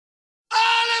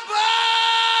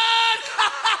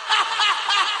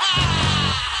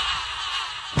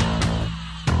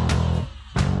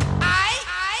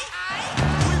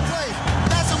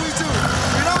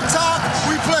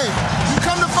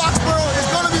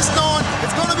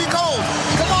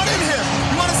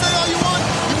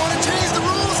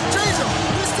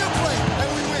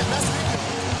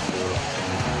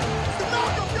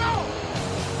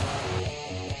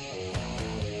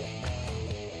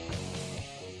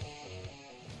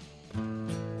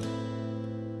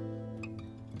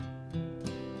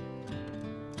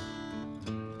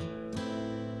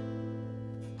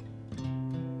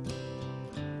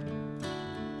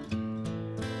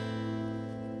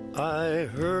I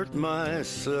hurt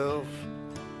myself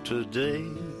today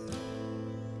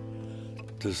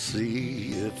to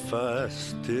see if I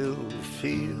still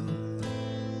feel.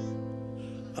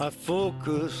 I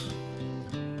focus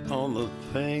on the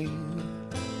pain,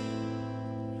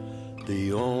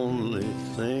 the only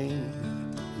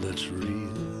thing that's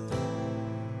real.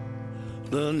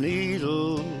 The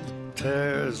needle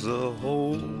tears a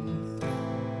hole,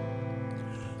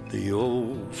 the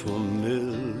old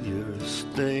familiar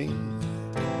sting.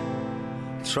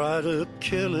 Try to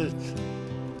kill it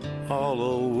all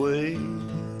away,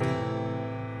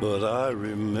 but I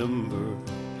remember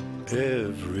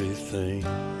everything.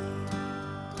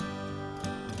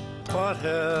 What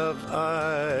have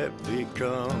I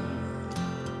become?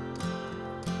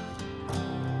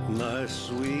 My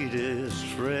sweetest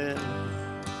friend.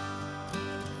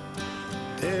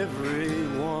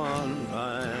 Everyone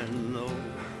I know goes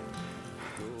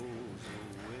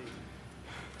away.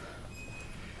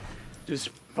 Just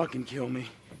fucking kill me.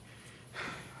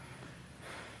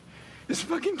 Just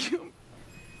fucking kill me.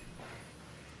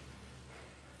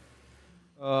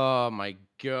 Oh my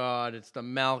God, it's the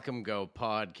Malcolm Go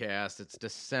podcast. It's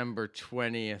December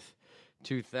 20th,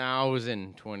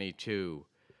 2022.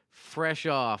 Fresh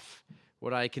off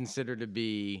what I consider to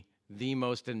be the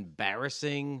most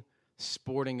embarrassing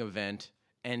sporting event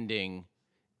ending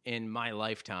in my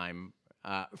lifetime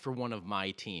for one of my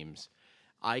teams.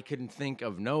 I can think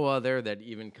of no other that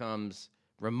even comes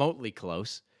remotely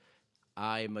close.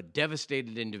 I am a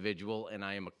devastated individual, and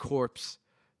I am a corpse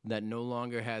that no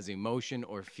longer has emotion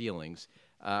or feelings.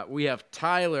 We have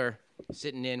Tyler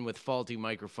sitting in with faulty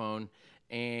microphone,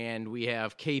 and we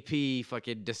have KP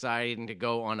fucking deciding to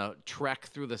go on a trek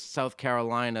through the South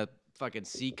Carolina fucking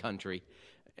sea country.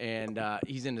 And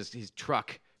he's in his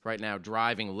truck right now,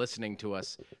 driving, listening to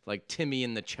us like Timmy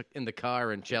in the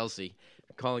car in Chelsea,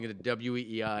 calling it a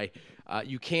WEEI.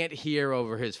 You can't hear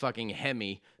over his fucking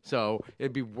Hemi, so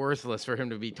it'd be worthless for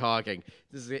him to be talking.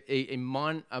 This is a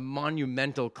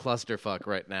monumental clusterfuck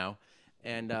right now,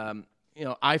 and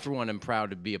I for one am proud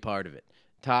to be a part of it.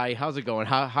 Ty, how's it going?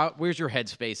 Where's your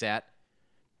headspace at?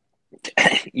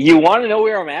 You want to know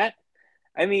where I'm at?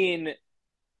 I mean,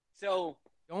 so.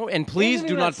 And please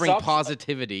do not bring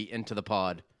positivity into the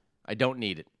pod. I don't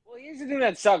need it. Well, here's the thing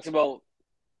that sucks about,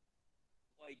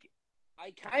 like,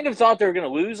 I kind of thought they were going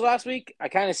to lose last week. I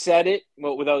kind of said it,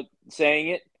 but without saying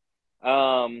it.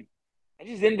 I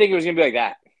just didn't think it was going to be like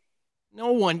that.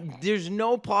 There's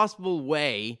no possible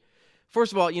way.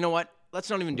 First of all, you know what? Let's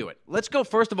not even do it. Let's go,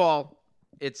 first of all,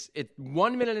 it's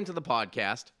 1 minute into the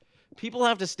podcast. People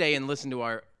have to stay and listen to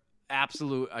our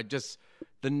absolute, just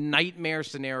the nightmare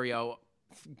scenario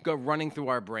go running through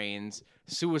our brains,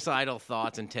 suicidal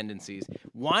thoughts and tendencies.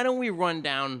 Why don't we run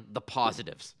down the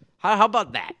positives? How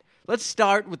about that? Let's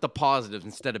start with the positives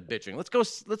instead of bitching. Let's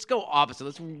go opposite.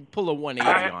 Let's pull a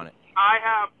 180 on it. I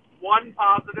have one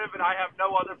positive, and I have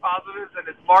no other positives, and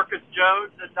it's Marcus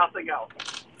Jones and nothing else.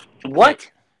 What?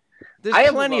 There's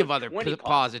plenty of other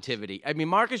positivity. I mean,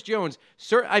 Marcus Jones,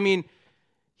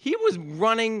 he was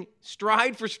running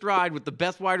stride for stride with the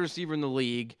best wide receiver in the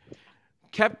league.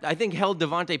 Held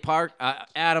Devontae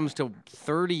Adams to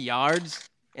 30 yards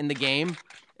in the game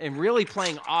and really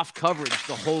playing off coverage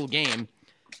the whole game,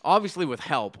 obviously with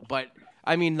help. But,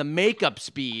 I mean, the makeup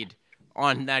speed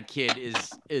on that kid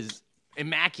is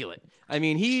immaculate. I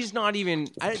mean, he's not even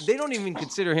they don't even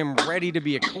consider him ready to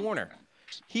be a corner.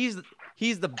 He's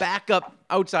the backup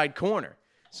outside corner.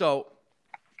 So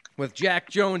with Jack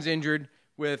Jones injured,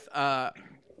 with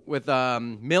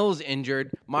Mills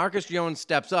injured, Marcus Jones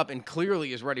steps up and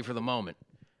clearly is ready for the moment.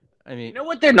 I mean, you know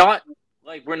what?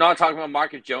 We're not talking about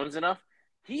Marcus Jones enough.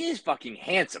 He is fucking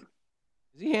handsome.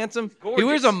 Is he handsome? He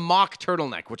wears a mock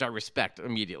turtleneck, which I respect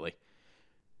immediately.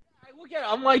 I look at it,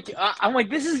 I'm like,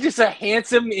 this is just a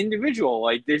handsome individual.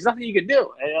 Like, there's nothing you can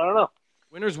do. I don't know.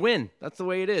 Winners win. That's the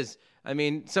way it is. I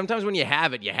mean, sometimes when you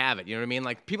have it, you have it. You know what I mean?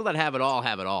 Like, people that have it all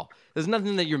have it all. There's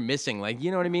nothing that you're missing. Like, you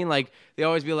know what I mean? Like, they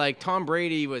always be like, Tom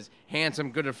Brady was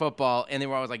handsome, good at football, and they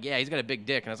were always like, yeah, he's got a big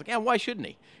dick. And I was like, yeah, why shouldn't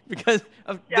he? Because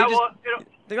they're not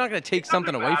going to take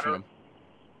something away from him.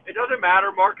 It doesn't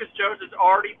matter. Marcus Jones is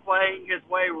already playing his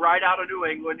way right out of New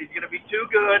England. He's going to be too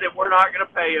good, and we're not going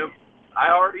to pay him.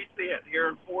 I already see it here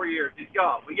in 4 years. He's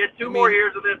gone. We get two more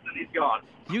years of this, and he's gone.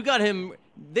 You got him.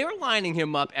 They're lining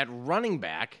him up at running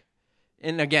back.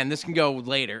 And again, this can go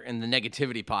later in the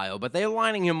negativity pile, but they're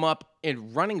lining him up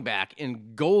in running back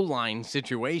in goal line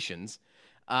situations.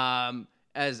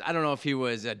 As I don't know if he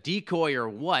was a decoy or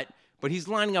what, but he's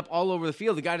lining up all over the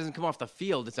field. The guy doesn't come off the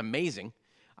field. It's amazing.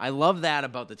 I love that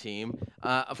about the team.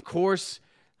 Of course,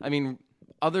 I mean,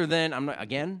 other than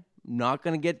Not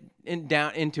going to get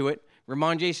down into it.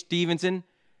 Ramondre Stevenson,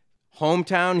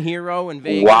 hometown hero in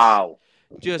Vegas. Wow.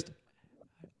 Just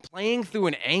playing through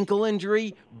an ankle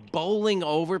injury, bowling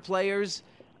over players.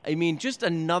 I mean, just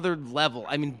another level.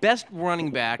 I mean, best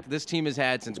running back this team has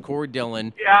had since Corey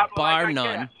Dillon, Yeah, but bar I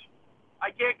none.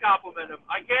 I can't compliment him.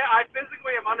 I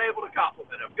physically am unable to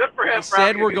compliment him. Good for him. I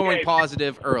said we're going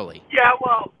positive early. Yeah,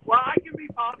 well, I can be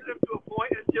positive to a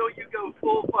point until you go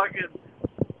full fucking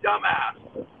dumbass.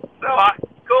 So,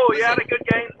 cool. You had a good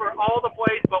game for all the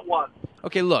plays but one.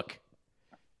 Okay, look.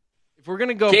 If we're going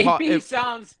to go... JP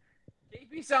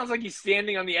sounds like he's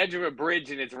standing on the edge of a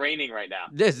bridge and it's raining right now.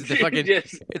 This is the fucking...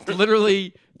 It's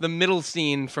literally the middle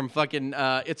scene from fucking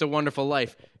It's a Wonderful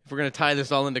Life. If we're going to tie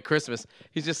this all into Christmas.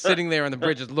 He's just sitting there on the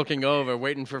bridge just looking over,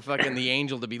 waiting for fucking the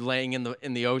angel to be laying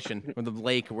in the ocean or the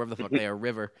lake or wherever the fuck they are,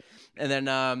 river. And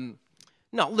then,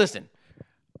 no, listen.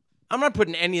 I'm not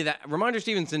putting any of that... Ramondre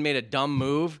Stevenson made a dumb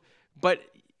move, but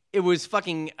it was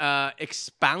fucking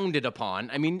expounded upon.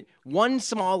 I mean, one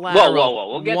small lateral...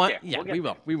 Whoa. We'll get there.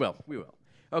 Yeah, We will.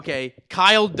 Okay,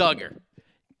 Kyle Duggar.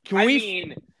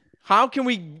 How can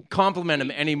we compliment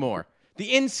him anymore? The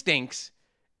instincts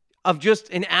of just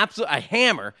a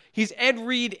hammer. He's Ed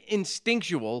Reed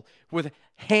instinctual with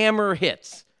hammer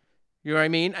hits. You know what I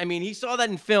mean? I mean, he saw that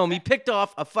in film. He picked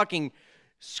off a fucking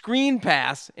screen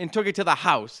pass and took it to the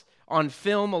house on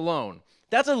film alone.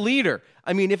 That's a leader.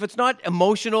 I mean, if it's not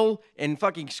emotional and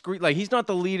fucking like he's not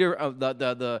the leader of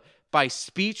the by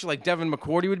speech like Devin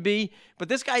McCourty would be, but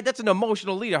this guy, that's an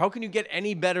emotional leader. How can you get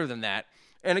any better than that?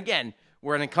 And again,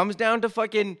 when it comes down to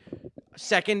fucking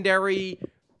secondary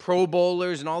Pro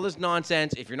Bowlers and all this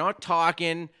nonsense, if you're not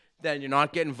talking, then you're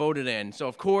not getting voted in. So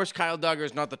of course, Kyle Duggar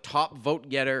is not the top vote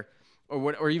getter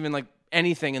or even like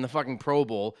anything in the fucking Pro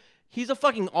Bowl. He's a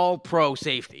fucking all-pro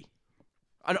safety,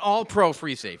 an all-pro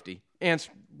free safety. And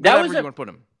whatever you want to put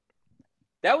him.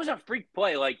 That was a freak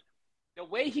play. Like, the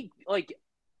way he, like,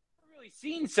 I've really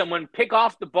seen someone pick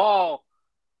off the ball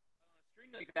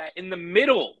like that in the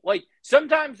middle. Like,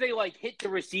 sometimes they, like, hit the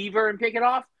receiver and pick it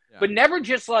off, but never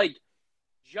just, like,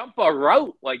 jump a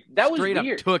route. Like, that was weird.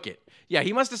 Straight up took it. Yeah,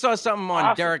 he must have saw something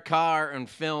on Derek Carr on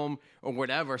film or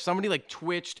whatever. Somebody, like,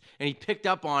 twitched, and he picked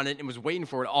up on it and was waiting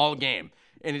for it all game.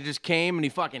 And it just came, and he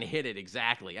fucking hit it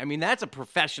exactly. I mean, that's a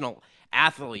professional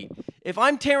athlete. If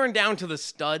I'm tearing down to the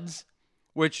studs,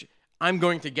 which I'm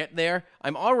going to get there,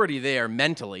 I'm already there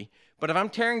mentally, but if I'm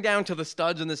tearing down to the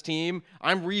studs in this team,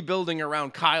 I'm rebuilding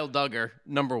around Kyle Duggar,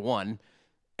 number one,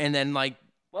 and then, like,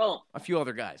 a few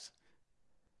other guys.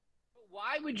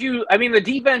 Why would you – I mean, the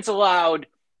defense allowed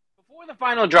 – before the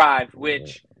final drive,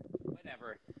 which,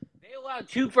 whatever, they allowed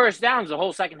 2 first downs the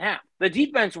whole second half. The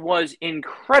defense was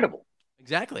incredible.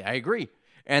 Exactly, I agree.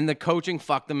 And the coaching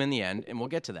fucked them in the end, and we'll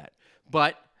get to that.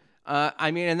 But,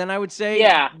 I mean, and then I would say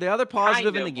the other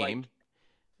positive in the game,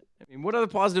 what other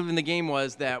positive in the game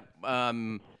was that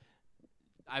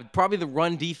probably the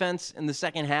run defense in the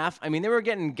second half. I mean, they were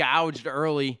getting gouged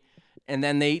early, and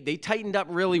then they tightened up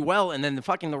really well, and then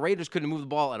the Raiders couldn't move the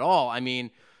ball at all. I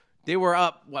mean, they were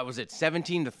up,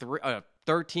 17 to 3,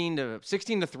 13 to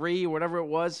 16 to 3, or whatever it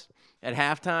was at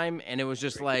halftime, and it was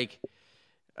just like,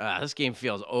 this game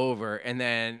feels over. And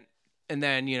then,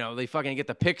 they fucking get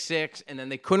the pick six, and then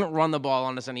they couldn't run the ball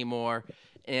on us anymore.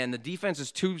 And the defense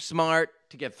is too smart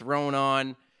to get thrown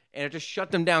on, and it just shut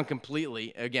them down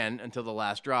completely, again, until the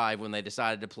last drive when they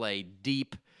decided to play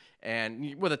deep.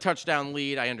 And with a touchdown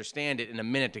lead, I understand it, in a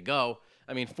minute to go.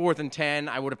 I mean, 4th and 10,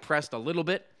 I would have pressed a little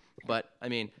bit, but, I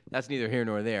mean, that's neither here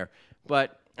nor there.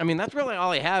 But, I mean, that's really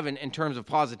all I have in terms of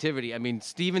positivity. I mean,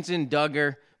 Stevenson,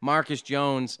 Duggar, Marcus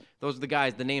Jones, those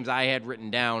are the names I had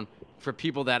written down for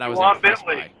people that I was impressed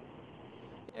by.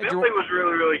 Bentley was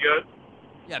really, really good.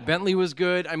 Yeah, Bentley was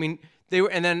good. I mean, they were,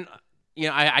 and then,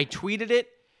 I tweeted it,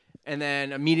 and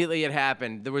then immediately it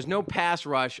happened. There was no pass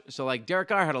rush, so, like, Derek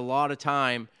Carr had a lot of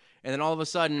time, and then all of a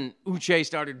sudden, Uche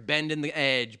started bending the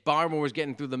edge. Barmore was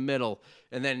getting through the middle,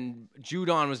 and then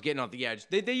Judon was getting off the edge.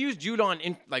 They used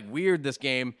Judon weird this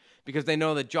game because they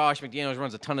know that Josh McDaniels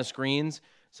runs a ton of screens.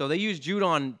 So they used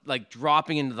Judon, like,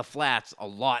 dropping into the flats a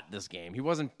lot this game. He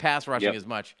wasn't pass rushing as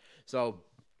much. So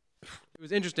it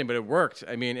was interesting, but it worked.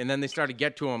 I mean, and then they started to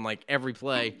get to him, like, every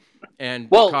play, and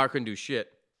Carr couldn't do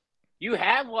shit. You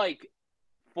have, like,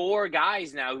 4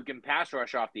 guys now who can pass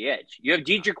rush off the edge. You have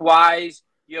Dedrick Wise,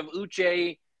 you have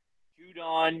Uche,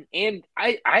 Judon, and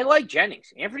I like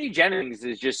Jennings. Anthony Jennings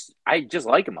is just – I just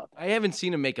like him up there. I haven't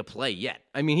seen him make a play yet.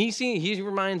 I mean, he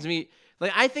reminds me –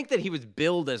 like, I think that he was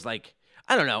billed as, like –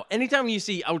 I don't know. Anytime you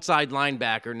see outside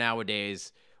linebacker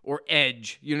nowadays or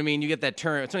edge, you know what I mean? You get that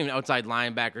term. It's not even outside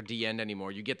linebacker, D-end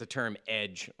anymore. You get the term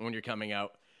edge when you're coming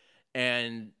out.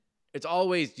 And it's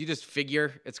always, you just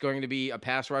figure it's going to be a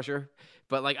pass rusher.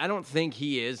 But, like, I don't think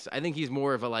he is. I think he's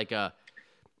more of I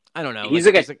don't know. He's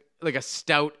like a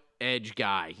stout edge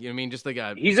guy. You know what I mean? Just like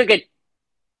he's like a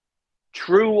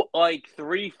true, like,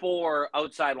 3-4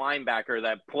 outside linebacker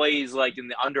that plays, like, in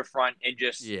the underfront and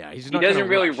just he doesn't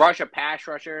really rush a pass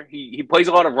rusher. He plays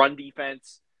a lot of run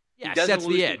defense. Yeah, he doesn't sets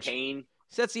lose the edge. contain.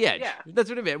 Sets the edge. Yeah. That's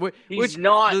what it is. He's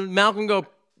not. The Malcolm Go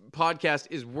podcast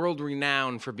is world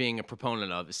renowned for being a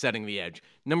proponent of, setting the edge.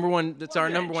 Number one, that's our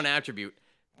number one attribute.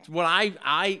 It's what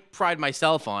I pride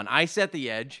myself on. I set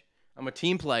the edge. I'm a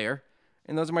team player,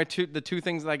 and those are the two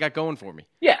things that I got going for me.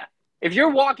 Yeah. If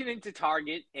you're walking into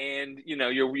Target and, you know,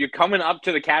 you're coming up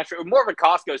to the cash, more of a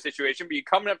Costco situation, but you're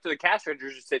coming up to the cash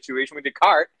register situation with your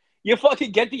cart, you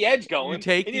fucking get the edge going. You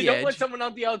take and the you don't edge. let someone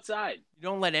out the outside. You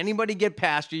don't let anybody get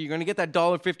past you. You're going to get that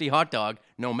 $1.50 hot dog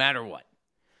no matter what.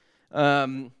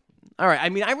 All right. I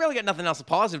mean, I really got nothing else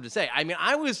positive to say. I mean,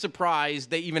 I was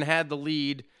surprised they even had the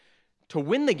lead to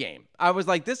win the game. I was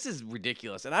like, this is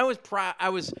ridiculous. And I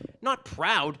was not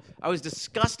proud. I was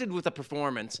disgusted with the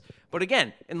performance. But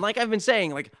again, and like I've been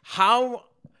saying, like, how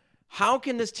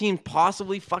can this team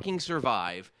possibly fucking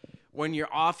survive when your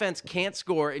offense can't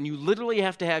score and you literally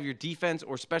have to have your defense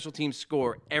or special teams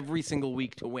score every single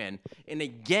week to win? And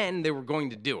again, they were going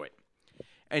to do it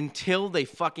until they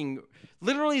fucking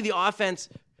literally the offense,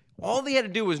 all they had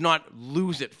to do was not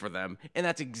lose it for them. And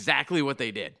that's exactly what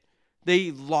they did.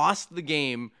 They lost the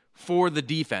game for the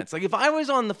defense. Like, if I was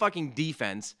on the fucking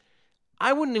defense,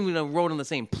 I wouldn't even have rode on the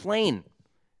same plane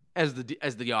as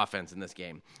the offense in this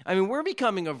game. I mean, we're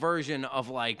becoming a version of,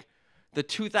 like, the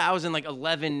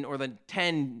 2011 or the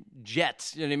 10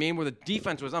 Jets, you know what I mean, where the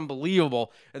defense was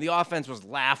unbelievable and the offense was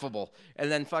laughable.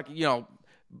 And then fucking, you know,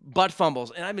 butt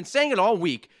fumbles. And I've been saying it all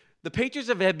week. The Patriots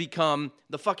have become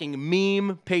the fucking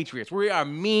meme Patriots. We are a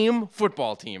meme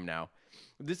football team now.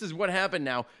 This is what happened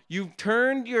now. You've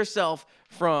turned yourself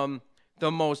from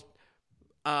the most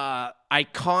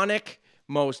iconic,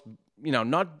 most, you know,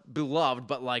 not beloved,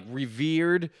 but like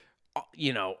revered,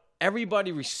 you know,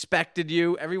 everybody respected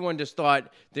you. Everyone just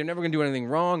thought they're never going to do anything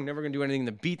wrong, never going to do anything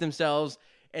to beat themselves.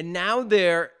 And now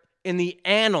they're in the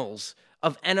annals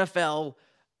of NFL,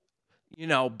 you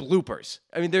know, bloopers.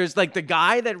 I mean, there's like the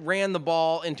guy that ran the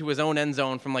ball into his own end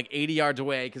zone from like 80 yards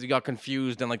away because he got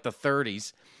confused in like the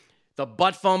 30s. The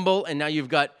butt fumble, and now you've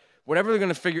got whatever they're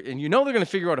going to figure, and you know they're going to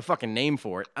figure out a fucking name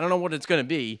for it. I don't know what it's going to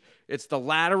be. It's the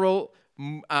lateral,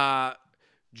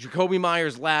 Jacoby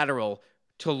Myers lateral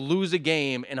to lose a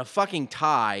game in a fucking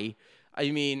tie.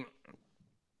 I mean,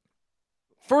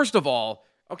 first of all,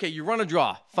 okay, you run a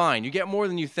draw, fine. You get more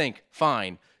than you think,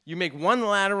 fine. You make one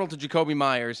lateral to Jacoby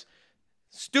Myers,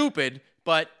 stupid,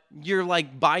 but you're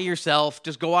like by yourself,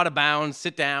 just go out of bounds,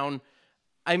 sit down.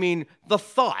 I mean, the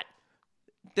thought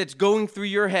that's going through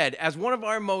your head as one of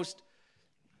our most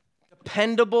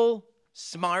dependable,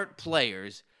 smart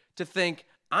players to think,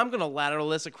 I'm going to lateral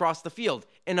this across the field.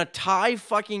 In a tie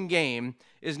fucking game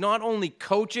is not only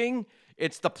coaching,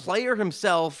 it's the player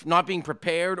himself not being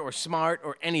prepared or smart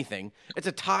or anything. It's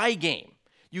a tie game.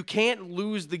 You can't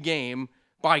lose the game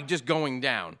by just going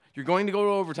down. You're going to go to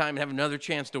overtime and have another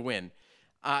chance to win.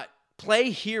 Play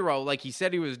hero like he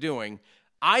said he was doing.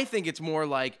 I think it's more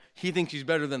like he thinks he's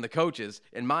better than the coaches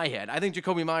in my head. I think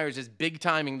Jacoby Myers is big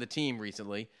timing the team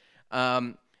recently.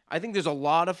 I think there's a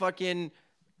lot of fucking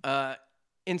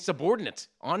insubordinates,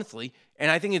 honestly,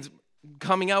 and I think it's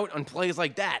coming out on plays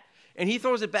like that. And he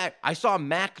throws it back. I saw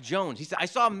Mac Jones. He said, I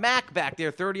saw Mac back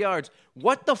there 30 yards.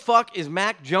 What the fuck is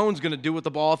Mac Jones going to do with the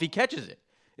ball if he catches it?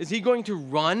 Is he going to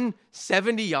run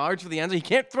 70 yards for the end zone? He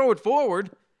can't throw it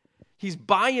forward. He's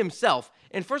by himself.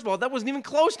 And first of all, that wasn't even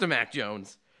close to Mac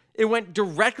Jones. It went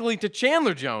directly to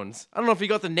Chandler Jones. I don't know if he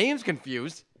got the names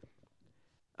confused.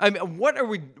 I mean, what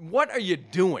are you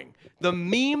doing? The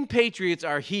meme Patriots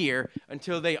are here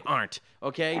until they aren't,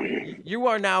 okay? You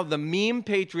are now the meme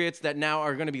Patriots that now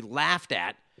are going to be laughed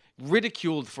at,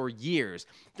 ridiculed for years.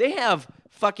 They have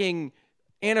fucking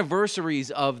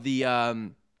anniversaries of the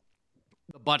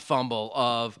butt fumble,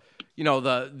 of, you know,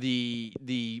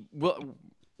 the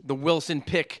Wilson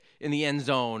pick in the end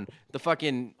zone, the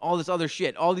fucking, all this other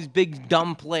shit, all these big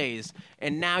dumb plays,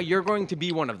 and now you're going to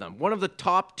be one of them. One of the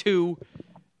top two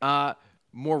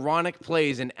moronic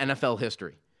plays in NFL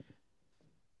history.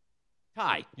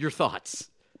 Ty, your thoughts?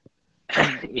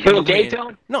 You okay,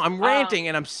 Tone? No, I'm ranting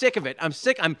and I'm sick of it. I'm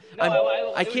sick. I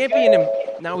can't good. be in him.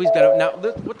 Now he's got now.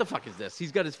 What the fuck is this?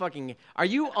 He's got his fucking. Are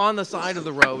you on the side of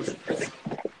the road?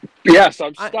 Yes,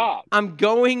 I'm stopped. I'm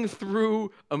going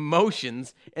through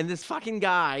emotions, and this fucking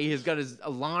guy has got his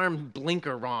alarm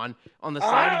blinker on the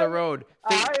side of the road.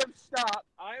 I am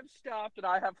stopped, and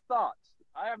I have thoughts.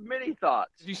 I have many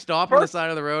thoughts. Did you stop on the First- side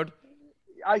of the road?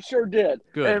 I sure did.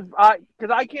 Good.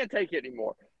 Because I can't take it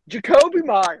anymore. Jacoby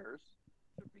Myers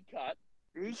should be cut.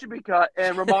 He should be cut,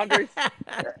 and Ramondre,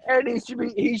 and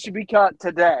he should be cut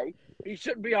today. He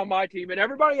shouldn't be on my team. And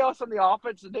everybody else on the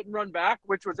offense that didn't run back,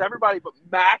 which was everybody but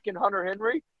Mack and Hunter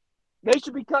Henry, they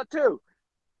should be cut too.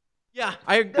 Yeah,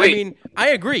 I mean, I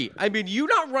agree. I mean, you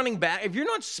not running back, if you're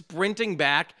not sprinting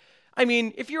back, I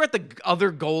mean, if you're at the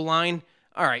other goal line,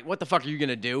 all right, what the fuck are you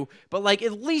gonna do? But like,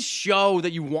 at least show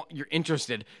that you're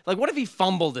interested. Like, what if he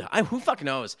fumbled it? Who fucking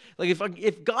knows? Like,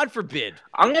 if God forbid,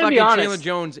 I'm gonna be fucking honest. Chandler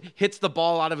Jones hits the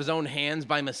ball out of his own hands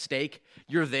by mistake,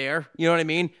 you're there. You know what I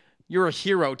mean? You're a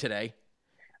hero today.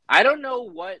 I don't know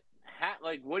what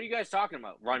are you guys talking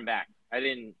about? Run back. I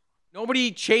didn't.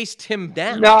 Nobody chased him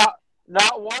down.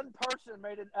 Not one person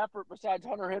made an effort besides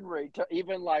Hunter Henry to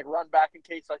even like run back in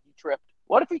case like he tripped.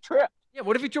 What if he tripped? Yeah,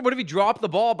 what if he dropped the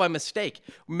ball by mistake?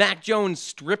 Mac Jones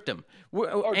stripped him.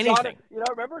 Or Anything.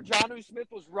 Remember Jonnu Smith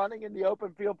was running in the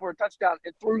open field for a touchdown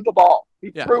and threw the ball.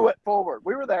 He threw it forward.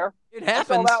 We were there. It I happens.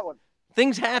 saw that one.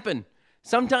 Things happen.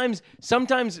 Sometimes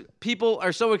people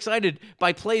are so excited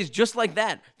by plays just like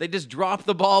that. They just drop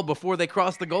the ball before they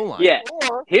cross the goal line. Yeah.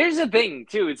 Or Here's the thing,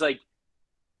 too. It's like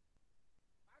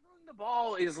throwing the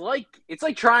ball is it's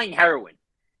like trying heroin.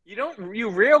 You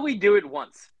rarely do it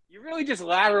once. You really just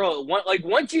lateral it. Like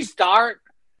once you start,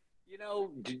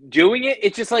 doing it,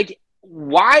 it's just like,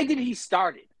 why did he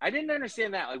start it? I didn't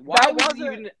understand that. Like, why was it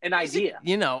even an idea?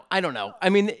 I don't know. I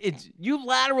mean, you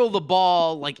lateral the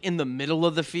ball like in the middle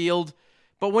of the field,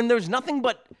 but when there's nothing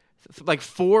but like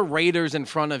 4 Raiders in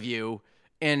front of you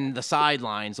and the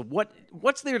sidelines,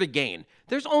 what's there to gain?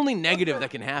 There's only negative that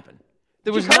can happen.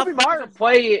 There was Jacoby nothing. Myers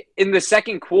play in the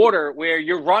second quarter where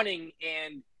you're running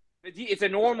and it's a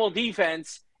normal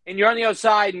defense and you're on the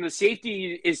outside and the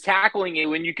safety is tackling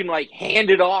you and you can like hand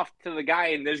it off to the guy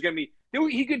and there's going to be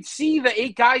he could see the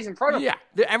 8 guys in front of him.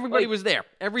 Yeah, everybody was there.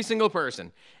 Every single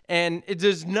person. And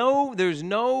there's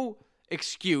no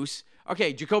excuse.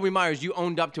 Okay, Jacoby Myers, you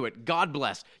owned up to it. God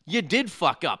bless. You did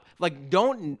fuck up. Like, I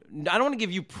don't want to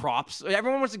give you props.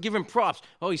 Everyone wants to give him props.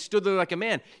 Oh, he stood there like a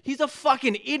man. He's a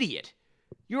fucking idiot.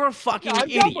 You're a fucking I'm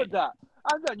idiot. done with that.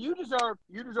 I'm done. You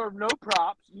deserve no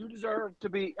props. You deserve to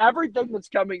be everything that's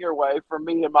coming your way from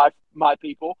me and my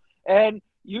people. And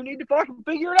you need to fucking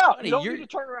figure it out. Buddy, you don't need to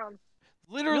turn around.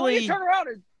 Literally, You don't need to turn around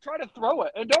and try to throw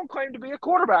it, and don't claim to be a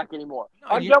quarterback anymore. No,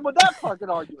 I'm done with that fucking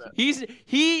argument. He's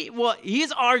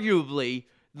arguably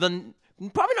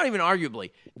probably not even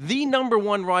arguably the number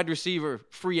 1 wide receiver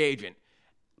free agent.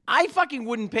 I fucking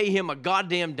wouldn't pay him a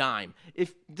goddamn dime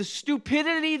if the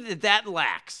stupidity that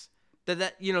lacks,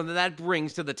 that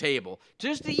brings to the table,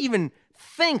 just to even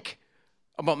think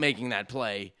about making that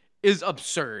play is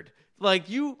absurd. Like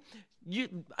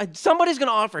somebody's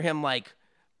gonna offer him like.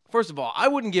 First of all, I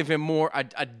wouldn't give him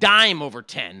a dime over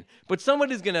 10, but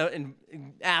somebody's going to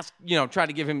ask, try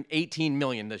to give him $18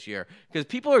 million this year because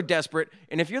people are desperate.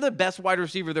 And if you're the best wide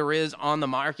receiver there is on the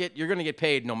market, you're going to get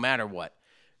paid no matter what.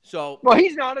 So, Well,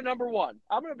 he's not a number 1.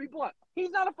 I'm going to be blunt. He's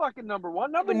not a fucking number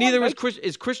 1. but neither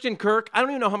is Christian Kirk. I don't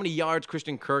even know how many yards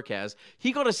Christian Kirk has.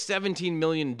 He got a $17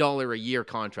 million a year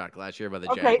contract last year by the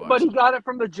Jaguars. Okay, but he got it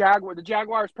from the Jaguars. The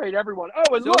Jaguars paid everyone.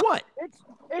 Oh, and So look, what?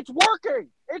 It's working.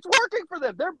 It's working for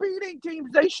them. They're beating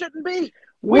teams they shouldn't beat.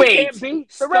 We Wait, can't beat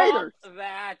the Raiders.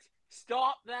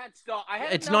 Stop that. I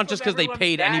had It's enough not just of 'cause they everyone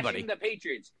paid bashing anybody. The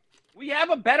Patriots. We have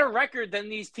a better record than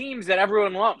these teams that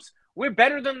everyone loves. We're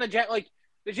better than the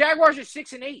Jaguars are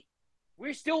 6-8.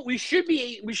 We should be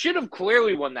 8. We should have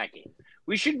clearly won that game.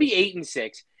 We should be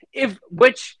 8-6.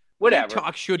 Whatever.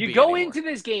 Talk should you be go anymore. into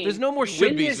this game. There's no more you should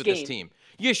win be's with this game. team.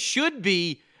 You should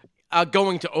be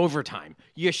going to overtime.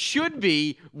 You should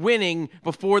be winning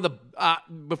before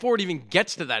it even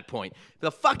gets to that point.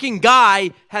 The fucking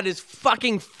guy had his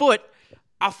fucking foot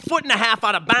a foot and a half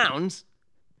out of bounds.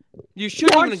 You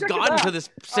shouldn't Well, I'm even have sick of gotten that. to this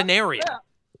scenario. Yeah.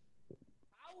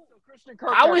 Christian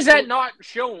Kirk How got is that two- not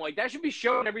shown? Like that should be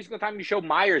shown every single time you show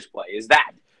Myers play. Is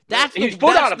that That's his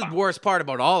foot out of the bounds. worst part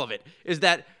about all of it is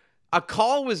that a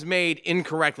call was made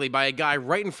incorrectly by a guy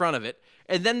right in front of it,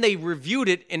 and then they reviewed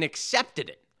it and accepted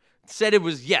it. Said it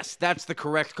was, yes, that's the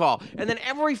correct call. And then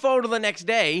every photo the next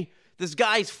day, this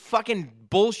guy's fucking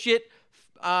bullshit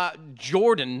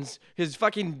Jordans, his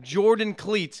fucking Jordan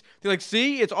cleats. They're like,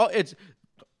 see,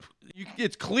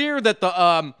 it's clear that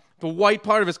the white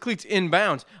part of his cleat's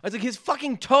inbounds. I was like, his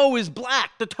fucking toe is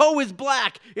black. The toe is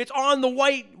black. It's on the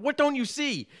white. What don't you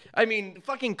see? I mean,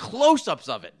 fucking close-ups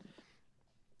of it.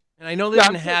 And I know they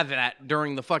didn't have that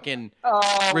during the fucking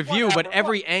review, but whatever.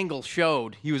 every angle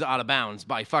showed he was out of bounds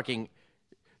by fucking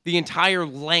the entire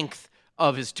length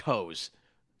of his toes.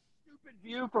 Stupid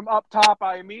view from up top,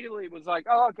 I immediately was like,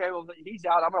 "Oh, okay, well he's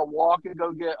out. I'm gonna walk and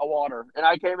go get a water." And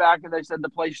I came back and they said the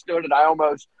place stood, and I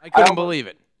couldn't believe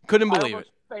it. Couldn't believe it.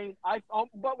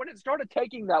 But when it started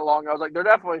taking that long, I was like, "They're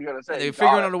definitely gonna say they're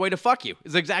figuring out a way to fuck you."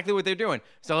 It's exactly what they're doing.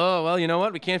 So, oh well, you know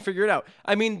what? We can't figure it out.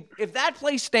 I mean, if that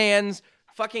play stands,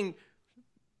 fucking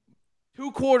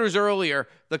 2 quarters earlier,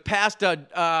 the pass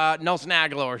to Nelson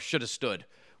Aguilar should have stood.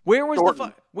 Where was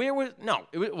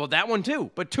that one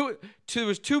too? But there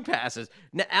was 2 passes.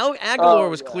 Now, Aguilar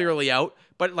was clearly out,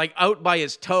 but like out by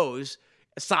his toes.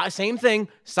 Same thing,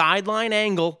 sideline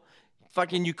angle.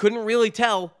 Fucking, you couldn't really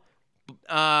tell.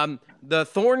 The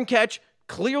Thornton catch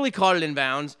clearly caught it in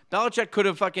bounds. Belichick could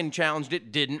have fucking challenged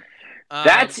it, didn't.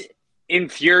 That's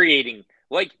infuriating.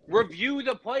 Like, review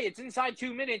the play. It's inside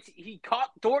 2 minutes.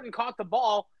 Thornton caught the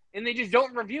ball, and they just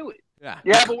don't review it. Yeah,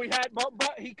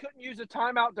 but he couldn't use a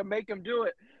timeout to make him do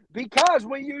it because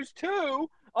we used 2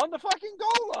 on the fucking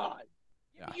goal line.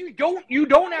 Yeah. You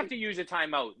don't have to use a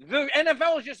timeout. The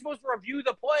NFL is just supposed to review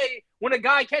the play when a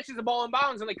guy catches the ball in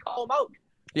bounds and they call him out.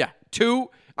 Yeah,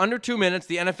 under 2 minutes,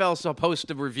 the NFL is supposed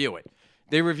to review it.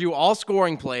 They review all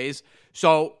scoring plays,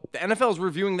 so the NFL is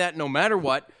reviewing that no matter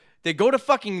what. They go to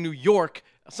fucking New York,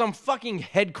 some fucking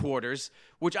headquarters,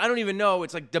 which I don't even know.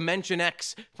 It's like Dimension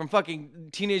X from fucking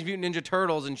Teenage Mutant Ninja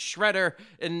Turtles, and Shredder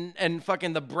and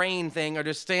fucking the Brain thing are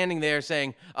just standing there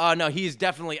saying, "Oh no, he's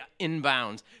definitely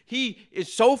inbounds." He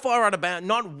is so far out of bounds.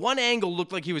 Not one angle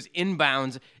looked like he was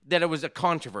inbounds that it was a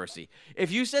controversy.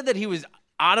 If you said that he was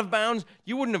out of bounds,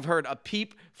 you wouldn't have heard a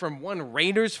peep from one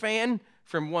Raiders fan,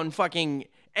 from one fucking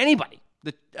anybody.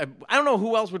 I don't know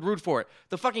who else would root for it.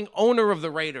 The fucking owner of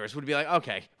the Raiders would be like,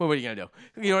 "Okay, well, what are you gonna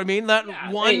do?" You know what I mean?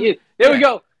 There we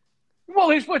go. Well,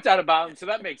 his foot's out of bounds, so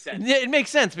that makes sense. Yeah, it makes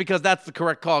sense because that's the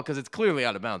correct call because it's clearly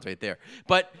out of bounds right there.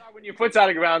 But when your foot's out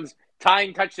of bounds,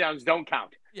 tying touchdowns don't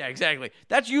count. Yeah, exactly.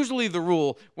 That's usually the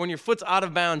rule. When your foot's out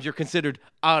of bounds, you're considered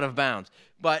out of bounds.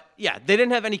 But yeah, they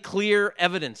didn't have any clear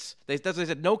evidence. That's what they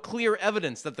said. No clear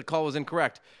evidence that the call was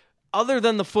incorrect. Other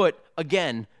than the foot,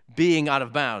 again, being out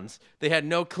of bounds. They had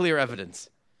no clear evidence.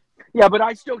 Yeah, but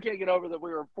I still can't get over that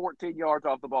we were 14 yards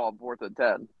off the ball in 4th and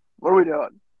 10. What are we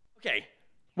doing? Okay.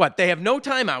 What? They have no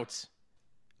timeouts.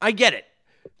 I get it.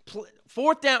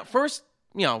 First down,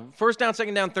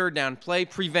 second down, third down, play,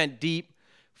 prevent deep.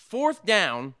 4th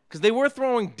down, because they were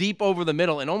throwing deep over the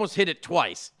middle and almost hit it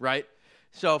twice, right?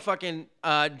 So fucking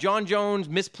John Jones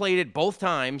misplayed it both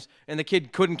times, and the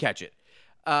kid couldn't catch it.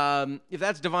 If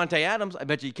that's Devontae Adams, I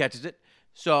bet you he catches it.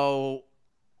 So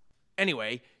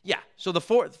anyway, yeah. So the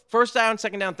first down,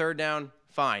 second down, third down,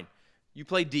 fine. You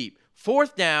play deep.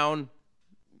 4th down,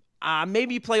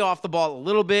 maybe you play off the ball a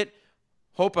little bit.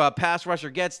 Hope a pass rusher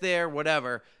gets there,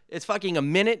 whatever. It's fucking a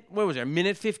minute. What was there?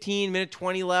 Minute 15, minute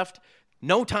 20 left.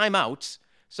 No timeouts.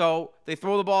 So they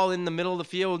throw the ball in the middle of the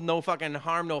field. No fucking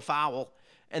harm, no foul.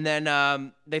 And then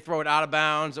they throw it out of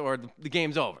bounds or the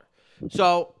game's over.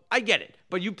 So I get it.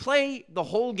 But you play the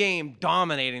whole game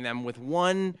dominating them with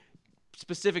one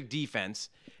specific defense,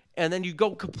 and then you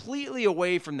go completely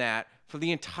away from that for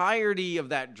the entirety of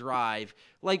that drive.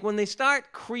 Like when they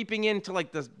start creeping into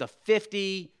like the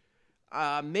 50,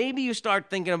 maybe you start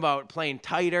thinking about playing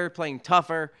tighter, playing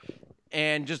tougher,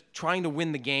 and just trying to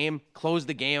win the game, close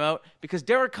the game out, because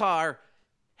Derek Carr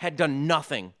had done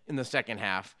nothing in the second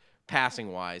half.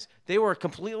 Passing-wise, they were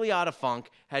completely out of funk,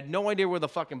 had no idea where the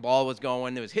fucking ball was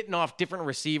going. It was hitting off different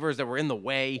receivers that were in the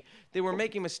way. They were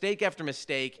making mistake after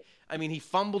mistake. I mean, he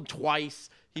fumbled twice.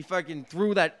 He fucking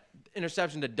threw that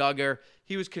interception to Duggar.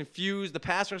 He was confused. The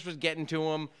pass rush was getting to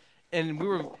him, and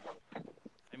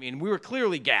we were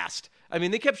clearly gassed. I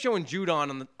mean, they kept showing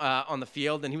Judon on the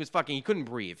field, and he couldn't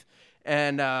breathe,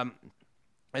 and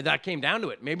that came down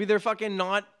to it. Maybe they're fucking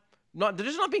they're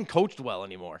just not being coached well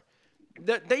anymore.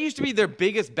 That used to be their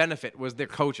biggest benefit was their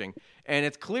coaching, and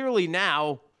it's clearly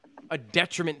now a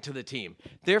detriment to the team.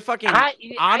 They're fucking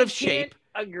out of shape.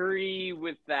 I can't agree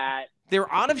with that.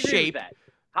 They're out of shape.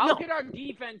 How could our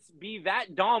defense be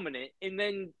that dominant and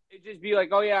then it just be like,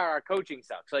 oh yeah, our coaching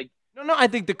sucks? Like, no, I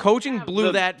think the coaching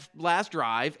blew that last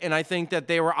drive, and I think that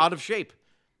they were out of shape.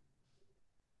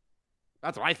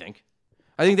 That's what I think.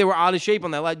 I think they were out of shape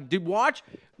on that. Dude, watch.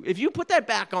 If you put that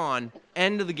back on,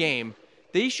 end of the game,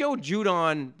 they showed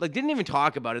Judon, didn't even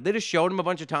talk about it. They just showed him a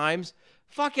bunch of times,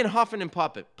 fucking huffing and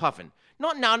puffing.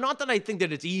 Not that I think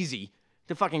that it's easy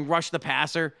to fucking rush the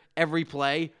passer every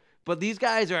play, but these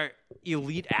guys are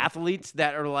elite athletes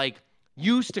that are,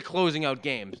 used to closing out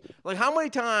games. How many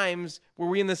times were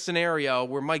we in this scenario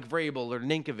where Mike Vrabel or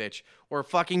Ninkovich or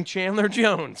fucking Chandler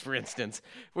Jones, for instance,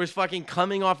 was fucking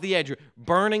coming off the edge,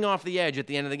 burning off the edge at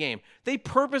the end of the game? They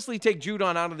purposely take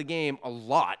Judon out of the game a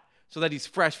lot so that he's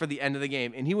fresh for the end of the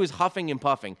game. And he was huffing and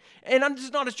puffing. And I'm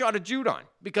just not a shot at Judon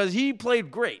because he played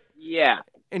great. Yeah.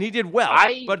 And he did well.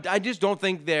 But I just don't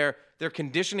think their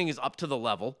conditioning is up to the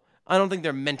level. I don't think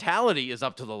their mentality is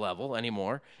up to the level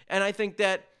anymore. And I think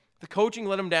that the coaching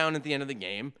let them down at the end of the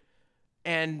game.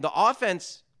 And the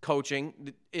offense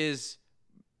coaching is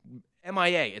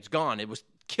MIA. It's gone. It was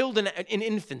killed in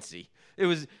infancy.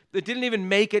 It didn't even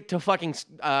make it to fucking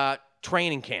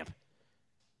training camp.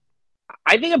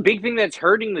 I think a big thing that's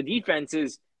hurting the defense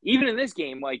is, even in this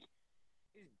game, like,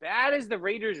 as bad as the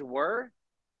Raiders were,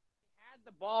 they had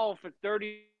the ball for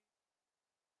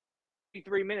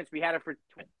 33 minutes. We had it for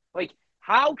 20. Like,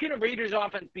 how can a Raiders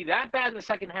offense be that bad in the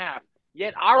second half,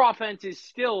 yet our offense is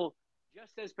still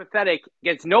just as pathetic,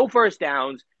 gets no first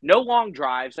downs, no long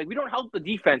drives. Like, we don't help the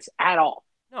defense at all.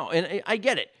 No, and I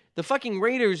get it. The fucking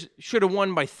Raiders should have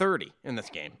won by 30 in this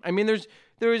game. I mean, there's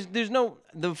no,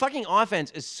 the fucking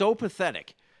offense is so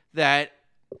pathetic that,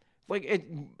 like,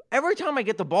 every time I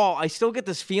get the ball, I still get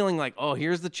this feeling like, oh,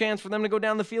 here's the chance for them to go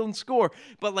down the field and score.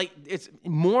 But, like, it's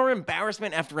more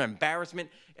embarrassment after embarrassment,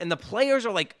 and the players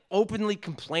are, like, openly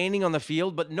complaining on the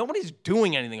field, but nobody's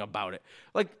doing anything about it.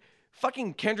 Like,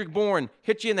 fucking Kendrick Bourne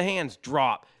hits you in the hands,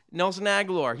 drop. Nelson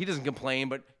Aguilar, he doesn't complain,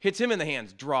 but hits him in the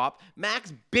hands, drop.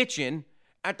 Max bitching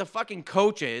at the fucking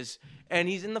coaches, and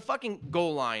he's in the fucking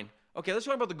goal line. Okay, let's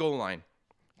talk about the goal line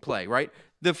play, right?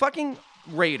 The fucking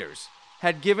Raiders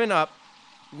had given up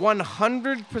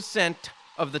 100%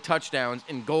 of the touchdowns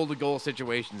in goal-to-goal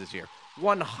situations this year.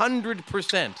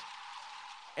 100%.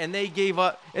 And they gave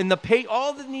up, and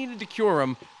all that needed to cure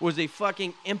them was a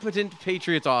fucking impotent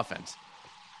Patriots offense.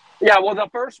 Yeah, well, the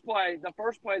first play,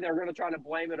 they're going to try to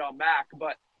blame it on Mac,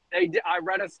 but I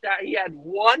read a stat. He had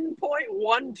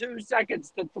 1.12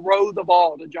 seconds to throw the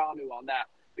ball to Jonnu on that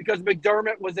because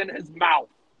McDermott was in his mouth.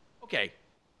 Okay.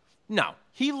 No.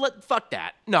 Fuck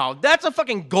that. No, that's a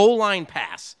fucking goal line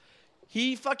pass.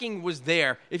 He fucking was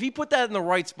there. If he put that in the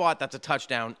right spot, that's a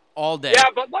touchdown all day. Yeah,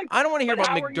 but like, I don't want to hear about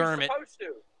how McDermott. Are you supposed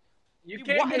to? You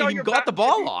can't get on your got back the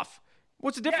ball off.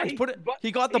 What's the difference? Yeah,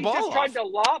 he got the ball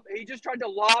off. He just tried to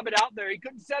lob it out there. He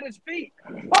couldn't set his feet.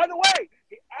 By the way,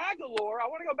 Aguilar, I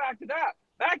want to go back to that.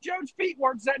 Mac Jones' feet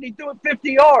weren't set, and he threw it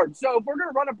 50 yards. So if we're going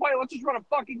to run a play, let's just run a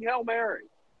fucking Hail Mary.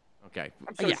 Okay.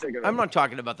 I'm so sick of it. I'm not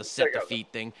talking about the set the feet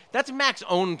thing. That's Mac's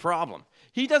own problem.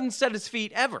 He doesn't set his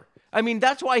feet ever. I mean,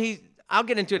 that's why I'll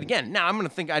get into it again. Now I'm going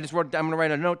to I'm going to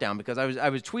write a note down because I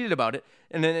was tweeted about it,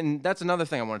 and that's another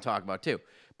thing I want to talk about too.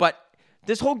 But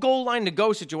this whole goal line to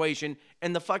go situation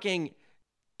and the fucking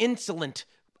insolent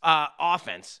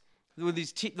offense with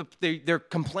these they're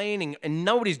complaining and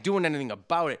nobody's doing anything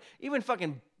about it. Even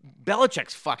fucking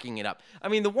Belichick's fucking it up. I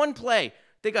mean, the one play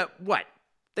they got what?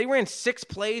 They ran 6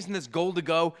 plays in this goal to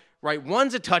go. Right,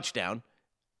 one's a touchdown,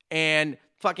 and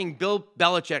fucking Bill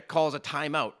Belichick calls a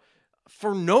timeout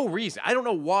for no reason. I don't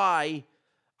know why.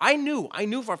 I knew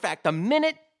for a fact the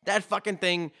minute that fucking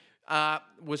thing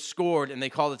was scored and they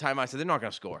called the timeout, I said, they're not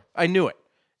going to score. I knew it.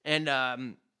 And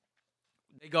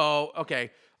they go,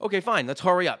 okay, fine, let's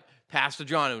hurry up. Pass to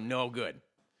Jonnu, no good.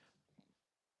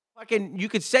 Fucking, you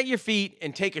could set your feet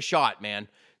and take a shot, man.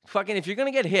 Fucking, if you're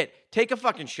going to get hit, take a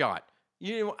fucking shot.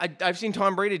 You know, I've seen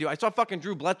Tom Brady do it. I saw fucking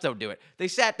Drew Bledsoe do it. They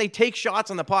take shots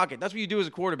on the pocket. That's what you do as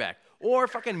a quarterback. Or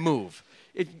fucking move.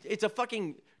 It's a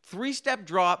fucking 3-step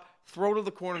drop, throw to the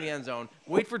corner of the end zone,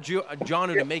 wait for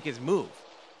Jonnu to make his move.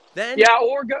 Then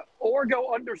or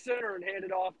go under center and hand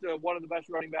it off to one of the best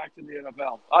running backs in the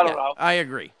NFL. I don't know. I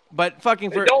agree, but fucking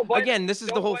this is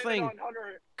the whole thing.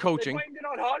 Coaching. They blamed it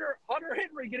on Hunter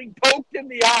Henry getting poked in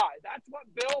the eye. That's what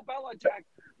Bill Belichick,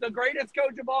 the greatest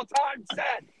coach of all time,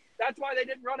 said. That's why they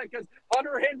didn't run it, because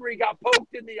Hunter Henry got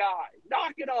poked in the eye.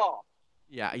 Knock it off.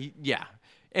 Yeah.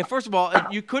 And first of all,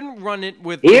 you couldn't run it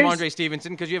with Ramondre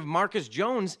Stevenson because you have Marcus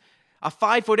Jones, a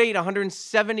 5'8",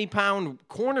 170-pound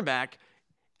cornerback,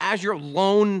 as your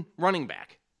lone running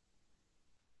back.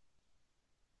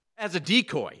 As a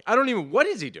decoy. What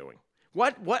is he doing?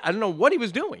 What? I don't know what he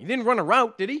was doing. He didn't run a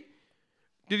route, did he?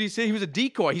 Did he say he was a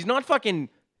decoy? He's not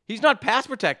pass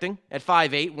protecting at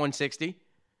 5'8", 160.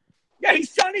 Yeah,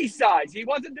 he's Sonny size. He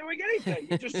wasn't doing anything.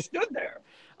 He just stood there.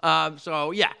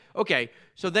 Okay.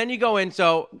 So then you go in.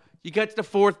 So you get to the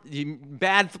fourth.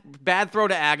 Bad throw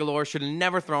to Aguilar. Should have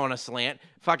never thrown a slant.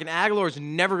 Fucking Aguilar's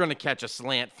never going to catch a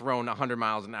slant thrown 100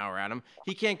 miles an hour at him.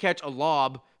 He can't catch a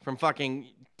lob from fucking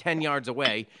 10 yards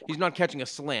away. He's not catching a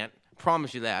slant.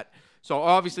 Promise you that. So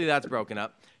obviously that's broken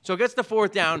up. So it gets the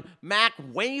 4th down. Mac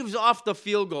waves off the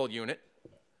field goal unit.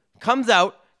 Comes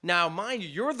out. Now, mind you,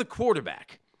 you're the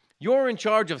quarterback. You're in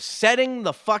charge of setting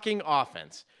the fucking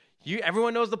offense.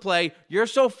 Everyone knows the play. You're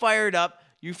so fired up.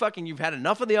 You've had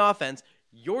enough of the offense.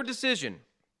 Your decision,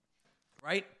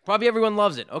 right? Probably everyone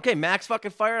loves it. Okay, Mac's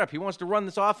fucking fired up. He wants to run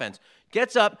this offense.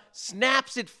 Gets up,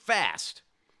 snaps it fast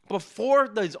before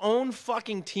his own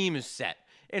fucking team is set.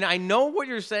 And I know what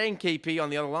you're saying, KP, on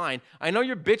the other line. I know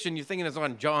you're bitching. You're thinking it's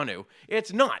on Jonnu.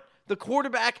 It's not. The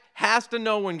quarterback has to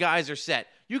know when guys are set.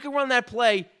 You can run that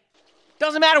play.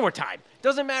 Doesn't matter what time.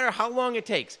 Doesn't matter how long it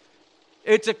takes.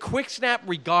 It's a quick snap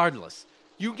regardless.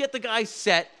 You get the guy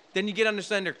set, then you get under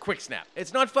center, quick snap.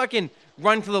 It's not fucking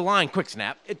run to the line, quick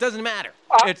snap. It doesn't matter.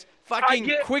 It's fucking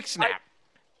quick snap.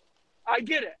 I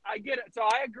get it. So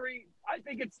I agree. I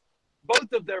think it's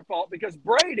both of their fault because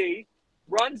Brady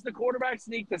runs the quarterback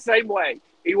sneak the same way.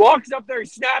 He walks up there, he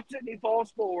snaps it, and he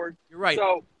falls forward. You're right.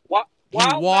 So he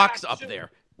walks up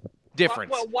there.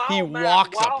 Difference. He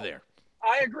walks up there.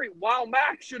 I agree. While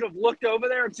Mac should have looked over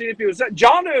there and seen if he was set.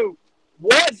 Jonnu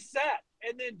was set,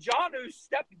 and then Jonnu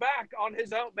stepped back on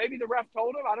his own. Maybe the ref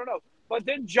told him. I don't know. But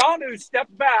then Jonnu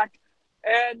stepped back,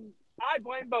 and I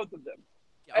blame both of them.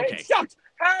 Okay. It sucks.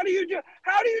 How do you do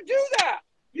that?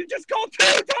 You just called 2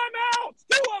 timeouts,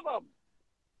 2 of them.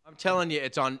 I'm telling you,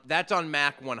 that's on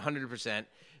Mac 100%.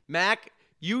 Mac,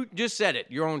 you just said it,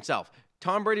 your own self.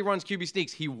 Tom Brady runs QB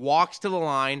sneaks. He walks to the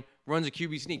line, runs a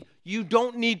QB sneak. You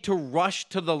don't need to rush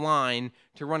to the line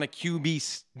to run a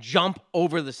QB jump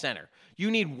over the center.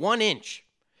 You need 1 inch.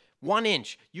 1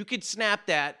 inch. You could snap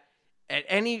that at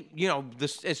any,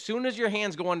 as soon as your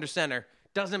hands go under center,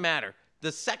 doesn't matter.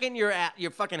 The second your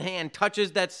fucking hand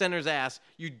touches that center's ass,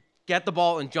 you get the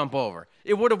ball and jump over.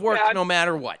 It would have worked no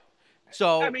matter what.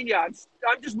 So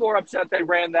I'm just more upset they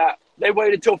ran that. They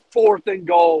waited till 4th and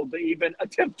goal to even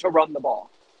attempt to run the ball.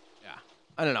 Yeah.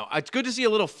 I don't know. It's good to see a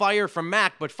little fire from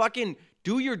Mac, but fucking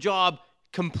do your job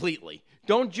completely.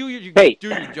 Don't do your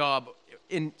job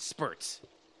in spurts.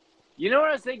 You know what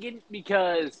I was thinking?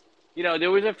 Because,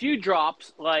 there was a few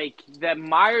drops, like that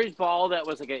Myers ball that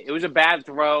was it was a bad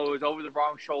throw. It was over the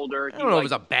wrong shoulder. I don't know if it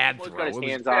was a bad throw. Got his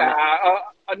hands on it.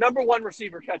 A number 1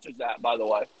 receiver catches that, by the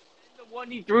way. The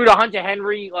one he threw to Hunter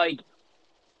Henry, yards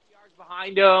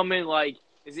behind him, and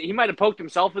he might have poked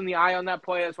himself in the eye on that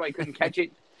play. That's why he couldn't catch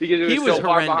it because it was so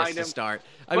far behind him. To start.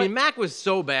 I mean, Mac was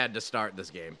so bad to start this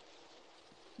game.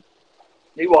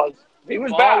 He was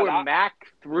bad. Where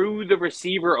Mac threw the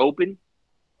receiver open,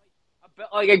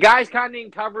 a guy's kind of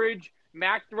in coverage.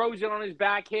 Mac throws it on his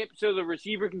back hip so the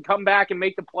receiver can come back and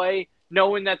make the play,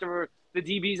 knowing that the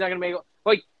DB's not going to make it.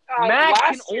 Mac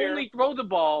can only throw the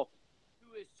ball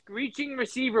to a screeching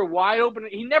receiver wide open.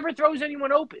 He never throws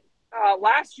anyone open.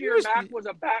 Last year, Mac was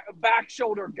a back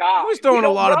shoulder guy. He was throwing a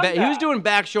lot of he was doing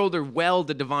back shoulder well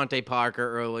to Devontae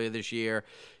Parker earlier this year.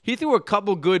 He threw a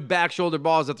couple good back shoulder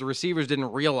balls that the receivers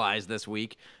didn't realize this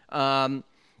week.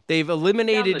 They've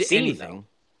eliminated anything. Though.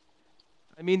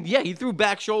 I mean, yeah, he threw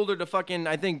back shoulder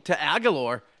to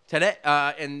Aguilar today,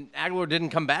 and Aguilar didn't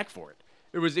come back for it.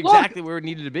 It was exactly where it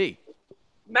needed to be.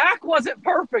 Mac wasn't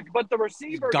perfect, but the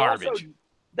receivers garbage.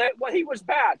 He was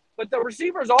bad, but the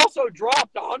receivers also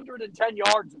dropped 110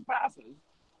 yards in passes.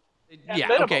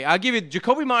 Yeah, okay, I'll give you.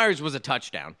 Jacoby Myers was a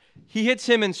touchdown. He hits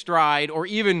him in stride, or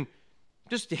even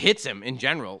just hits him in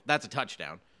general. That's a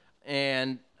touchdown.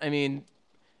 And I mean,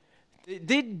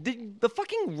 the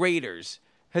fucking Raiders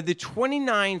had the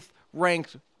 29th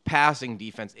ranked passing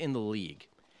defense in the league.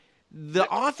 The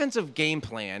offensive game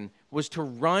plan was to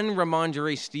run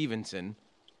Ramondre Stevenson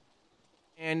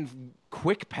and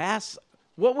quick pass.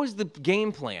 What was the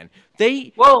game plan?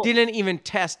 They didn't even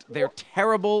test their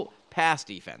terrible pass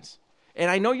defense.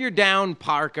 And I know you're down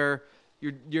Parker.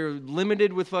 You're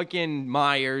limited with fucking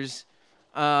Myers.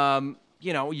 You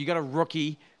got a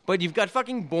rookie. But you've got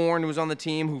fucking Bourne, who's on the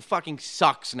team, who fucking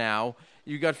sucks now.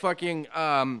 You got fucking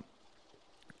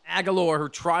Aguilar, who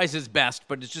tries his best,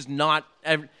 but it's just not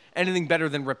anything better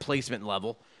than replacement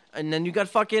level. And then you got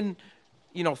fucking,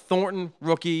 Thornton,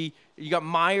 rookie. You got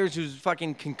Myers, who's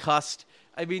fucking concussed.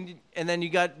 I mean, and then you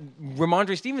got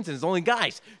Ramondre Stevenson, the only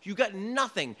guys. You got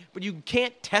nothing, but you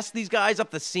can't test these guys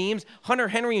up the seams. Hunter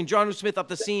Henry and Jonnu Smith up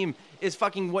the seam is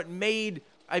fucking what made,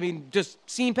 just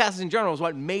seam passes in general is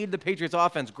what made the Patriots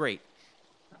offense great.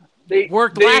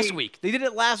 Worked last week. They did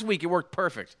it last week. It worked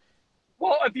perfect.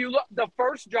 Well, if you look, the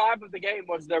first drive of the game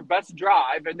was their best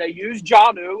drive, and they used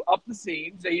Jonnu up the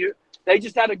seams. They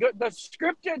just had the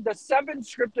 7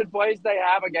 scripted plays they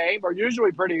have a game are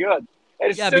usually pretty good.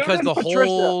 Because the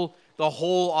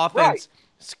whole offense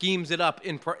schemes it up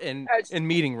in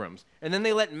meeting rooms, and then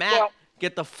they let Matt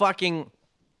get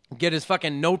his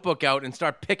fucking notebook out and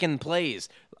start picking plays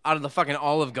out of the fucking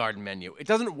Olive Garden menu. It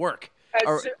doesn't work.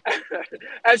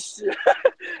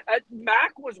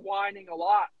 Mac was whining a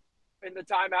lot in the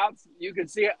timeouts, you can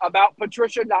see it about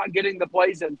Patricia not getting the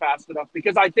plays in fast enough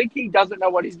because I think he doesn't know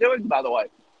what he's doing, by the way.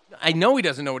 I know he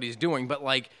doesn't know what he's doing, but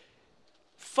like,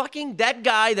 fucking that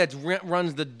guy that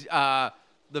runs the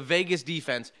Vegas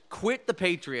defense quit the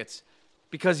Patriots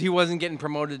because he wasn't getting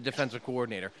promoted to defensive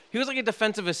coordinator. He was like a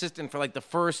defensive assistant for like the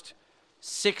first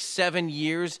 6-7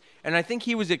 years, and I think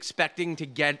he was expecting to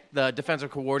get the defensive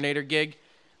coordinator gig.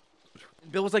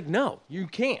 Bill was like, "No, you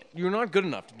can't. You're not good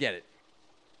enough to get it,"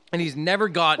 and he's never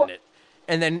gotten it.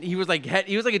 And then he was like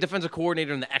a defensive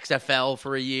coordinator in the XFL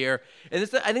for a year. And I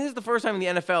think this is the first time in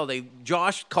the NFL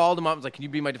Josh called him up and was like, "Can you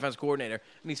be my defensive coordinator?"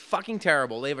 And he's fucking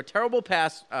terrible. They have a terrible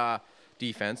pass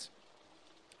defense.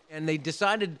 And they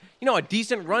decided, a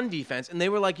decent run defense. And they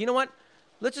were like, you know what?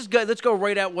 Let's go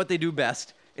right at what they do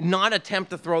best and not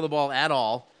attempt to throw the ball at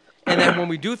all. And then when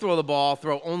we do throw the ball,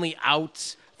 throw only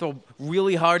outs, throw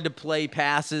really hard to play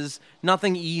passes,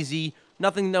 nothing easy.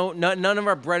 None of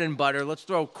our bread and butter. Let's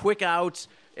throw quick outs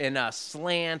and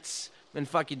slants and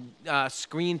fucking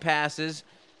screen passes,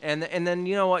 and then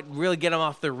you know what? Really get them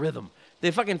off their rhythm. They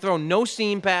fucking throw no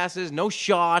seam passes, no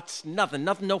shots, nothing,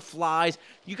 no flies.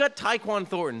 You got Tyquan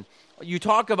Thornton. You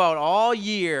talk about all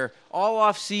year, all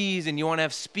off season. You want to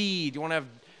have speed. You want to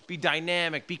be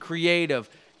dynamic, be creative.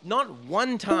 Not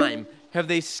one time have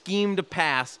they schemed a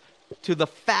pass to the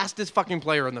fastest fucking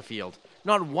player on the field.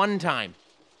 Not one time.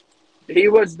 He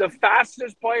was the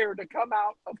fastest player to come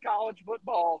out of college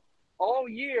football all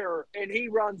year, and he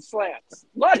runs slants.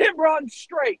 Let him run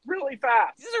straight, really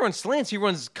fast. He doesn't run slants. He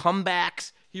runs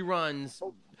comebacks. He runs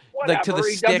Whatever. like to the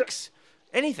sticks,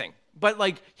 anything. But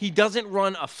like he doesn't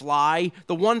run a fly.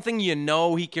 The one thing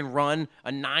he can run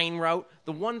a 9 route.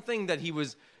 The one thing that he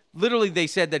was literally they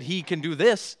said that he can do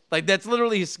this. Like that's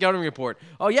literally his scouting report.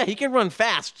 Oh yeah, he can run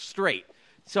fast straight.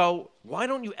 So why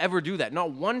don't you ever do that?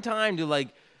 Not one time to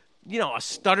a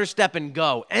stutter step and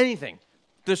go, anything.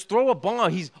 Just throw a ball.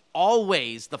 He's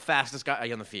always the fastest guy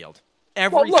on the field.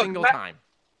 Every single time.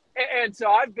 And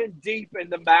so I've been deep in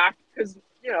the Mac because,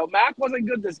 Mac wasn't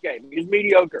good this game. He was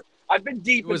mediocre. I've been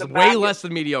deep in the Mac. It was way less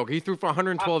than mediocre. He threw for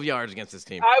 112 yards against his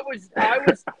team. I was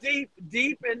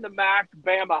deep in the Mac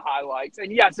Bama highlights.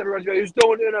 And yes, everyone's going, he's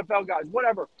throwing NFL guys,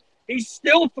 whatever. He's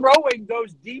still throwing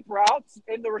those deep routes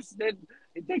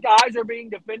the guys are being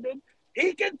defended.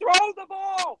 He can throw the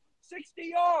ball 60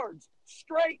 yards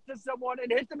straight to someone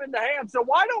and hit them in the hand. So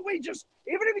why don't we just,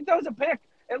 even if he throws a pick,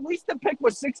 at least the pick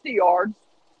was 60 yards.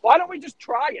 Why don't we just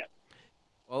try it?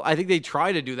 Well, I think they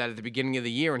tried to do that at the beginning of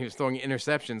the year when he was throwing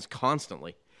interceptions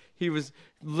constantly. He was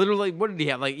literally, what did he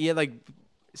have? He had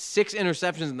 6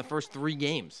 interceptions in the first 3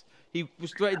 games. They were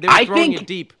throwing it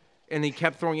deep, and he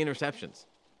kept throwing interceptions.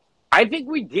 I think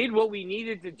we did what we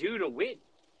needed to do to win.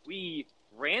 We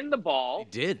ran the ball.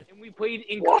 We did. And we played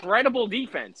incredible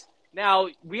defense. Now,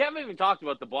 we haven't even talked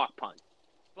about the block punt.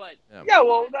 But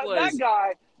that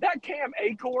guy, that Cam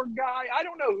Acorn guy, I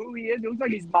don't know who he is. It looks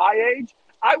like he's my age.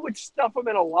 I would stuff him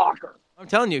in a locker. I'm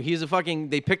telling you, he's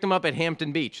they picked him up at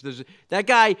Hampton Beach. That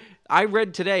guy, I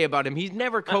read today about him. He's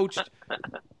never coached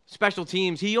special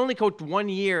teams. He only coached 1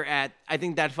 year at, I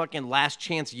think, that fucking Last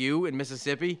Chance U in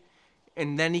Mississippi.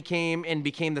 And then he came and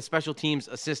became the special teams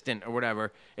assistant or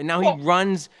whatever. And now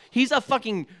he's a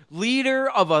fucking leader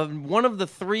of one of the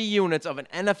 3 units of an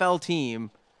NFL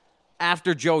team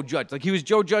after Joe Judge. Like, he was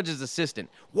Joe Judge's assistant.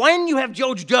 Why didn't you have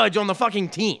Joe Judge on the fucking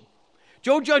team?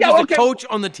 Joe Judge is the coach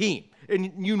on the team.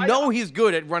 And he's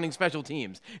good at running special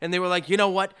teams. And they were like, you know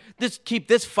what? Keep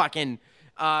this fucking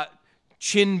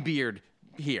chin beard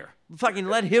here. Fucking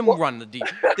let him run the deep.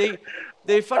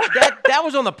 That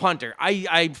was on the punter.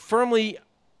 I firmly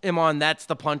am on that's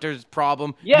the punter's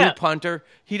problem. Yeah. New punter.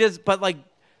 He does, but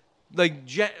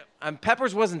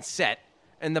Peppers wasn't set,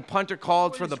 and the punter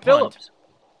called for the punt. It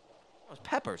was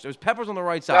Peppers. It was Peppers on the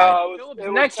right side. Phillips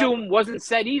next to him wasn't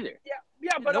set either.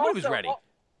 Yeah, but nobody was ready.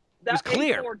 It was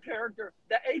clear.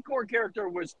 The Acorn character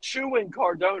was chewing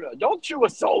Cardona. Don't chew a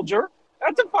soldier.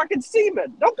 That's a fucking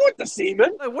seaman. Don't go with the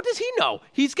seaman. What does he know?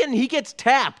 He gets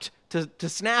tapped to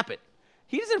snap it.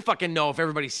 He doesn't fucking know if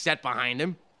everybody's set behind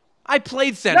him. I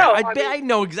played center. No, I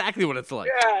know exactly what it's like.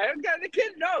 Yeah, the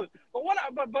kid knows.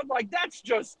 But that's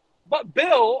just. But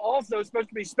Bill, also supposed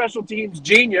to be special teams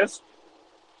genius.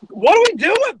 What are we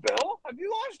doing, Bill? Have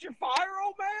you lost your fire,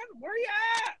 old man? Where you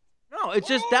at? No, it's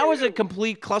just that was a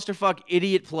complete clusterfuck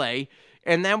idiot play,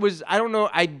 and that was I don't know.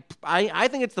 I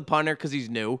think it's the punter because he's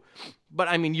new. But,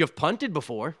 I mean, you've punted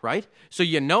before, right? So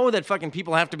you know that fucking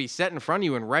people have to be set in front of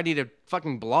you and ready to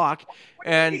fucking block.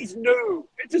 And he's new.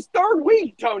 It's his 3rd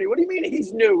week, Tony. What do you mean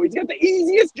he's new? He's got the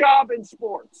easiest job in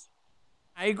sports.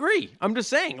 I agree. I'm just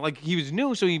saying, he was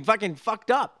new, so he fucking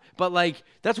fucked up. But,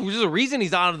 that's the reason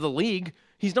he's out of the league.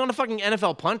 He's not a fucking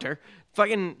NFL punter.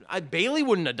 Fucking Bailey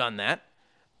wouldn't have done that.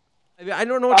 I mean, I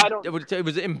don't know. What it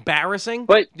was embarrassing.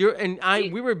 But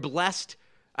we were blessed.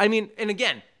 I mean, and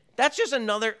again, that's just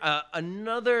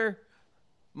another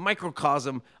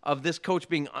microcosm of this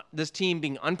team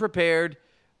being unprepared,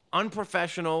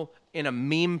 unprofessional, in a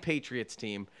meme Patriots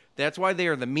team. That's why they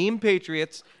are the meme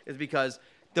Patriots, is because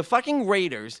the fucking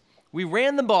Raiders, we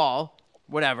ran the ball,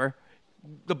 whatever.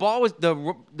 The ball was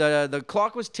the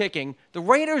clock was ticking. The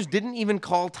Raiders didn't even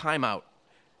call timeout.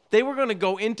 They were going to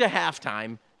go into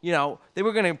halftime. You know, they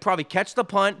were going to probably catch the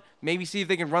punt, maybe see if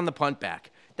they can run the punt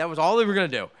back. That was all they were going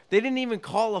to do. They didn't even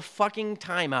call a fucking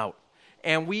timeout.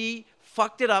 And we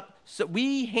fucked it up. So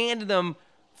we handed them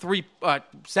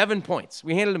 7 points.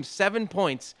 We handed them 7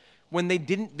 points when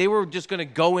they were just going to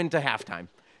go into halftime,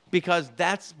 because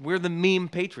we're the meme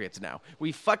Patriots now.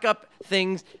 We fuck up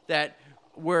things that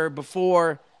were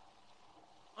before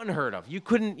unheard of. You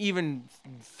couldn't even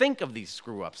think of these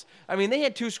screw-ups. I mean, they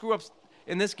had 2 screw-ups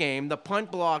in this game, the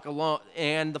punt block alone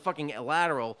and the fucking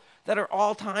lateral, that are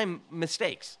all-time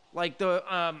mistakes. Like the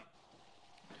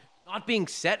not being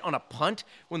set on a punt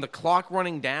when the clock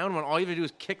running down, when all you have to do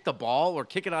is kick the ball or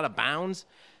kick it out of bounds.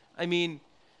 I mean,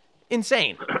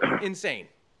 insane.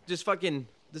 Just fucking,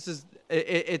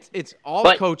 it's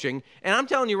all coaching. And I'm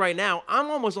telling you right now,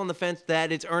 I'm almost on the fence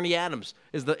that it's Ernie Adams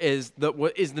is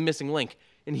the missing link.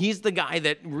 And he's the guy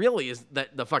that really is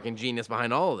the fucking genius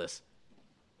behind all of this.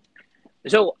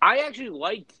 So I actually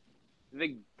liked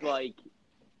they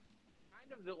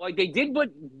did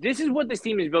this is what this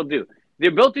team is built to do.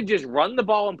 They're built to just run the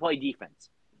ball and play defense.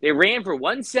 They ran for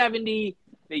 170.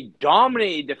 They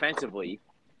dominated defensively.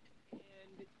 And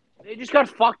they just got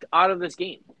fucked out of this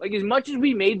game. Like, as much as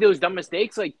we made those dumb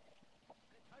mistakes, like,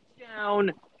 the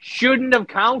touchdown shouldn't have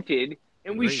counted,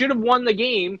 and we should have won the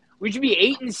game. We should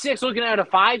be 8-6 looking at a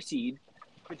 5 seed,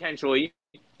 potentially.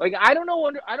 Like, I don't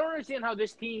understand how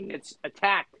this team gets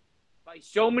attacked by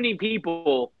so many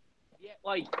people. Yet,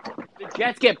 like, the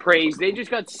Jets get praised. They just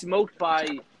got smoked by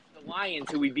the Lions,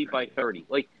 who we beat by 30.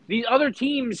 Like, these other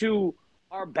teams who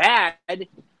are bad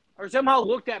are somehow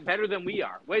looked at better than we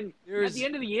are. When at the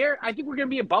end of the year, I think we're going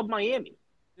to be above Miami.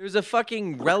 There's a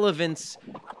fucking relevance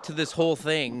to this whole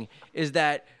thing, is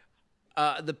that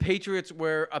the Patriots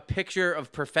were a picture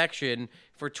of perfection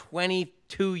for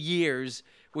 22 years,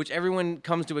 which everyone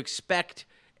comes to expect,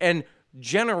 and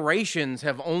generations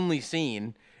have only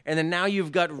seen. And then now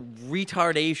you've got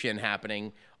retardation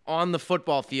happening on the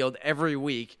football field every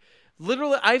week.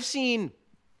 Literally, I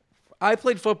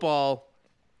played football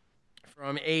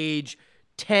from age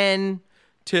 10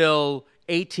 till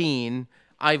 18.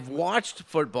 I've watched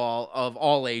football of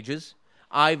all ages.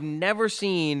 I've never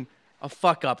seen a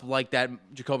fuck-up like that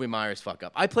Jakobi Meyers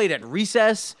fuck-up. I played at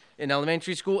recess in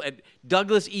elementary school at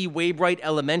Douglas E. Wainwright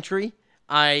Elementary.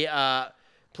 I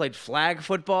played flag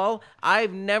football.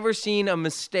 I've never seen a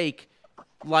mistake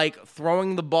like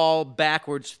throwing the ball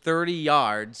backwards 30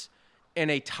 yards in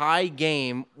a tie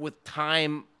game with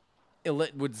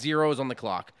zeros on the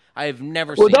clock. I have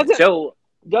never seen it.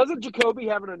 Doesn't Jacoby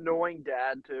have an annoying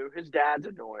dad too? His dad's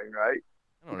annoying, right?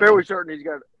 I I'm fairly certain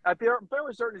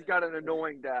he's got an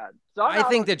annoying dad. So I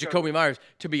think that Jakobi Meyers,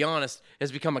 to be honest,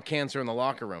 has become a cancer in the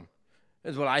locker room.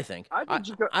 Is what I think. I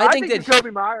think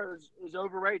Jakobi Meyers is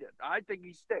overrated. I think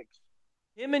he stinks.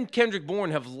 Him and Kendrick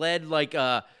Bourne have led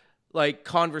like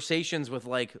conversations with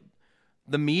like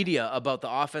the media about the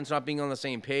offense not being on the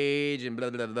same page and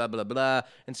blah blah blah blah blah,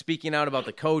 and speaking out about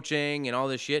the coaching and all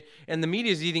this shit. And the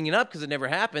media's eating it up because it never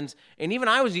happens. And even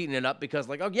I was eating it up because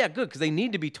like, oh yeah, good, because they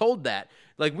need to be told that.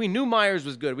 Like, we knew Myers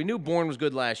was good. We knew Bourne was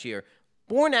good last year.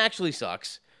 Bourne actually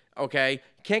sucks. Okay,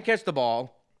 can't catch the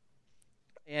ball.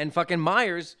 And fucking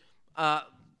Myers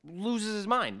lost his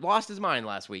mind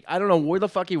last week. I don't know where the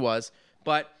fuck he was,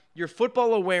 but your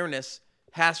football awareness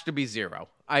has to be zero.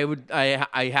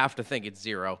 I have to think it's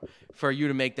zero for you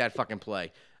to make that fucking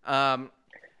play. And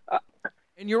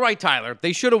you're right, Tyler.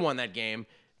 They should have won that game.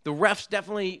 The refs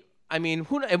definitely. I mean,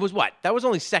 it was what? That was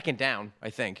only second down,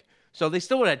 I think. So they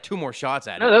still would have had 2 more shots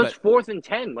at it. No, that was 4th and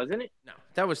 10, wasn't it? No,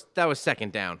 that was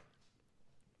second down.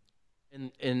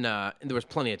 And there was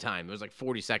plenty of time. There was like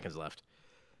 40 seconds left.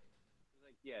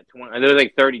 Yeah, 20. There was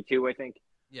like 32, I think.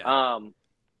 Yeah.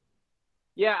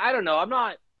 Yeah, I don't know. I'm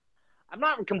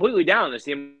not completely down on this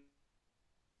team.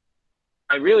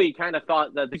 I really kind of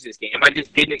thought that this game. I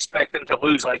just didn't expect them to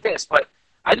lose like this, but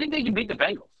I think they can beat the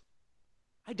Bengals.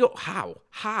 I don't.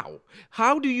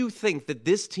 How do you think that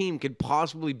this team could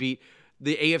possibly beat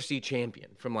the AFC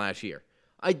champion from last year?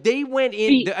 They went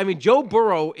in. I mean, Joe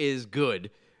Burrow is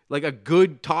good. Like a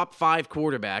good top 5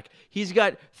 quarterback. He's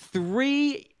got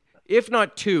 3, if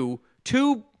not 2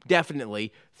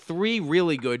 definitely, 3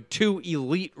 really good, 2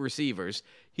 elite receivers.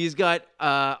 He's got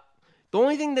the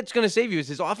only thing that's going to save you is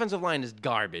his offensive line is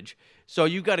garbage. So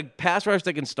you've got a pass rush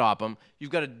that can stop him.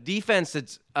 You've got a defense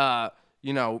that's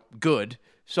good.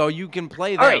 So you can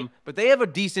play them, right. but they have a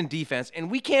decent defense,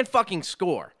 and we can't fucking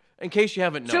score, in case you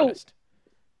haven't noticed.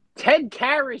 Ted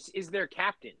Karras is their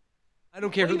captain. I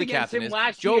don't care who the against captain him is.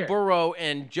 last Joe year. Burrow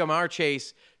and Jamar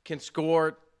Chase can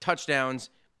score touchdowns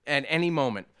at any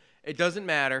moment. It doesn't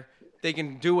matter. They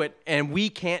can do it, and we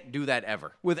can't do that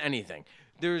ever with anything.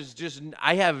 There's just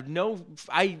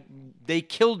they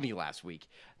killed me last week.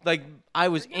 Like, I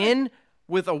was in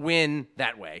with a win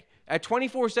that way. At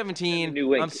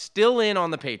 24-17, I'm still in on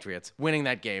the Patriots winning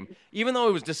that game, even though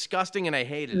it was disgusting and I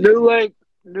hated it.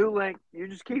 New link. You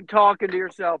just keep talking to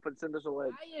yourself and send us a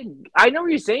link. I know what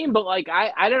you're saying, but like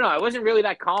I don't know. I wasn't really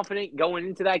that confident going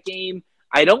into that game.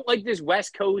 I don't like this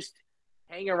West Coast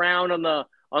hang around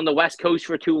on the West Coast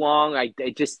for too long.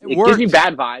 It gives me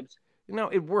bad vibes.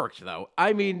 It worked though.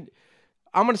 I mean,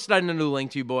 I'm gonna start a new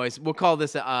link to you boys. We'll call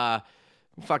this I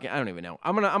don't even know.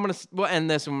 We'll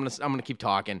end this. I'm gonna keep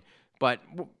talking. But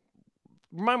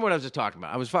remember what I was just talking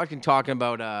about? I was fucking talking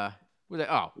about I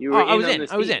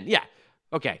was in. Yeah.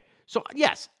 Okay. So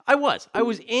yes, I was. I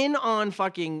was in on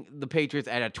fucking the Patriots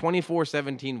at a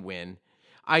 24-17 win.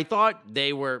 I thought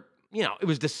they were, it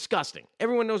was disgusting.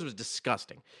 Everyone knows it was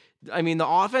disgusting. I mean, the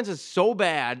offense is so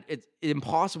bad, it's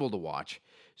impossible to watch.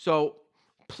 So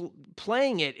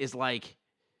playing it is like,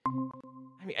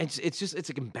 I mean, it's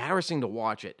like embarrassing to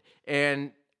watch it.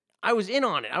 And I was in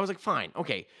on it. I was like, fine,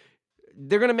 okay.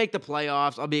 They're going to make the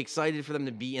playoffs. I'll be excited for them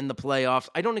to be in the playoffs.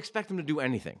 I don't expect them to do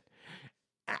anything.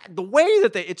 The way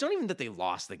that it's not even that they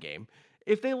lost the game.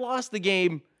 If they lost the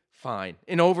game, fine.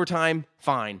 In overtime,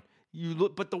 fine.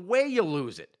 But the way you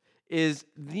lose it is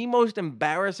the most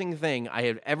embarrassing thing I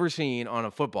have ever seen on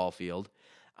a football field.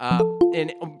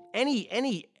 In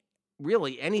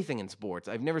anything in sports.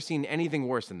 I've never seen anything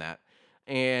worse than that.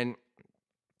 And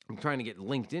I'm trying to get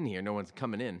linked in here. No one's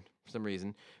coming in for some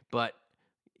reason. But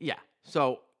yeah,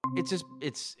 so I'm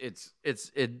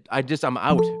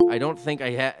out. I don't think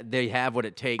they have what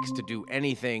it takes to do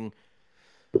anything.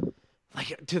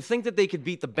 Like, to think that they could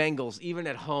beat the Bengals even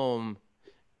at home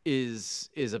is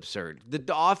absurd. The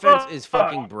offense is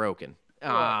fucking broken.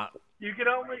 You can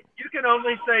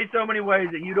only say so many ways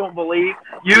that you don't believe.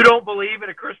 You don't believe in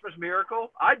a Christmas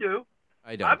miracle. I do.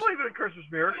 I don't. I believe in a Christmas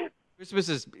miracle. Christmas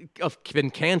has been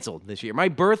canceled this year. My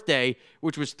birthday,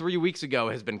 which was 3 weeks ago,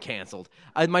 has been canceled.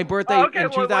 My birthday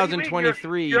in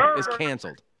 2023 is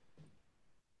canceled.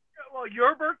 Well,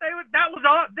 your birthday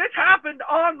this happened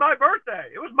on my birthday.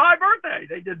 It was my birthday.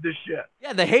 They did this shit.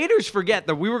 Yeah, the haters forget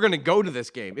that we were going to go to this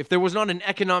game if there was not an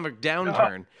economic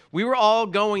downturn. We were all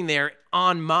going there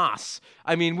en masse.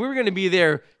 I mean, we were going to be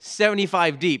there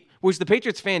 75 deep, which the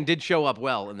Patriots fan did show up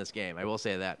well in this game. I will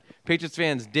say that. Patriots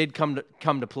fans did come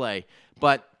to play.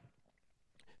 But,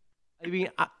 I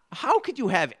mean, how could you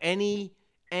have any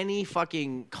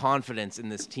fucking confidence in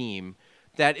this team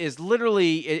that is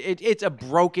literally, it's a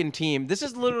broken team. This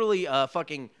is literally a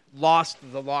fucking lost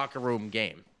the locker room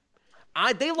game.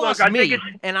 They lost me,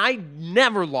 and I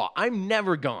never lost. I'm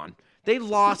never gone. They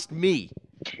lost me.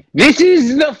 This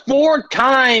is the fourth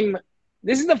time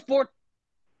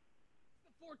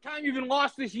you've been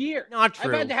lost this year. Not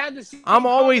true. I've had to have this. I'm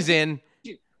always in.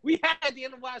 We had at the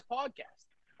end of last podcast.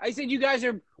 I said you guys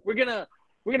we're gonna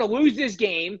lose this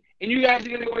game, and you guys are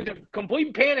gonna go into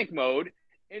complete panic mode,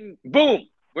 and boom,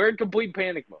 we're in complete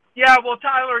panic mode. Yeah, well,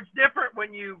 Tyler, it's different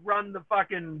when you run the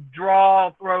fucking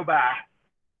draw throwback.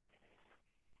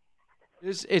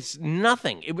 It's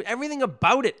nothing. Everything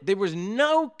about it. There was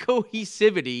no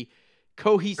cohesivity.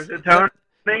 Is it Tony?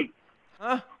 Huh?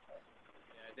 Yeah, I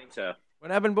think so.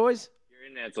 What happened, boys? Your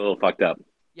internet's a little fucked up.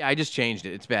 Yeah, I just changed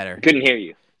it. It's better. Couldn't hear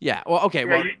you. Yeah. Well, okay.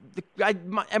 Well, my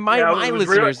it was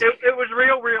listeners. It was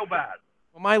real bad.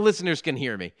 Well, my listeners can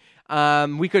hear me.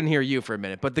 We couldn't hear you for a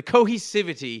minute, but the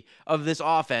cohesivity of this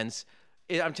offense,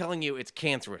 I'm telling you, it's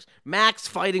cancerous. Max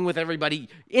fighting with everybody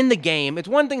in the game. It's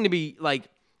one thing to be like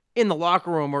in the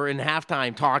locker room or in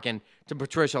halftime talking to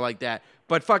Patricia like that,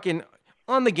 but fucking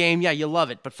on the game, yeah, you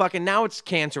love it. But fucking now it's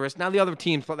cancerous. Now the other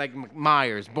teams, like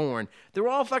Myers, Bourne, they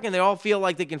all feel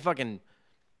like they can fucking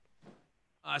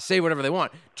say whatever they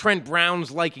want. Trent Brown's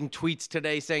liking tweets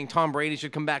today saying Tom Brady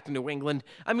should come back to New England.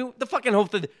 I mean, the fucking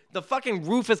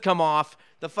roof has come off.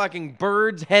 The fucking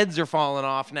birds' heads are falling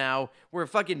off now. We're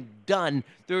fucking done.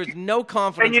 There's no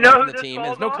confidence left in the team.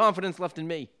 There's no confidence left in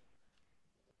me.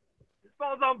 This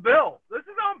falls on Bill. This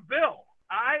is on Bill.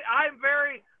 I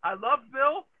love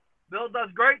Bill. Bill does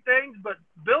great things, but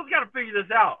Bill's got to figure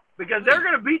this out. because they're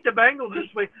going to beat the Bengals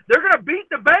this week. They're going to beat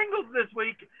the Bengals this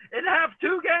week and have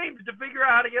 2 games to figure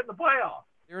out how to get in the playoffs.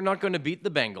 They're not going to beat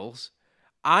the Bengals.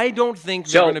 I don't think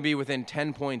they're going to be within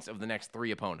 10 points of the next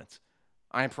 3 opponents.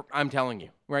 I'm telling you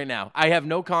right now. I have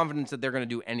no confidence that they're going to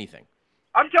do anything.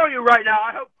 I'm telling you right now,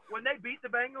 I hope when they beat the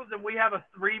Bengals and we have a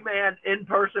 3-man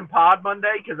in-person pod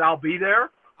Monday, because I'll be there.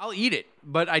 I'll eat it,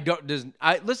 but I don't.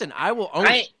 Listen, I will own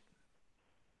it.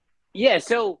 Yeah,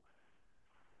 so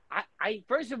I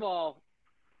first of all,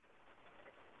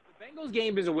 the Bengals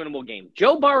game is a winnable game.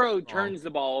 Joe Burrow turns the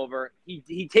ball over.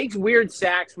 He takes weird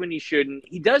sacks when he shouldn't.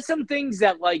 He does some things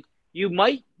that like you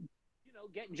might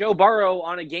get Joe Burrow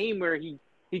on a game where he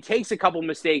takes a couple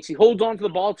mistakes. He holds on to the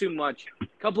ball too much. A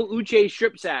couple Uche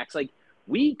strip sacks. Like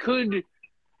we could win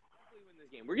this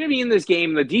game. We're going to be in this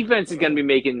game. The defense is going to be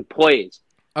making plays.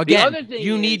 Again,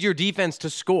 you need your defense to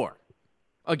score.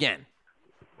 Again.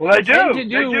 Well, they do. They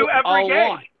do every game.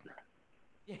 Lot.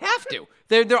 You have to.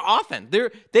 They're offense.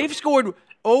 They've scored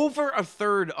over a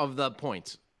third of the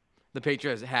points the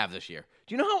Patriots have this year.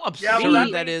 Do you know how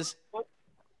absurd that is?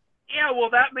 Yeah, well,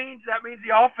 that means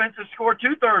the offense has scored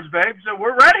 2/3, babe. So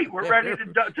we're ready. We're ready to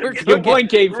get good point,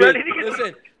 KP.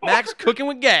 Listen, Max cooking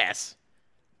with gas.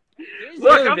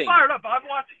 Look, I'm fired up.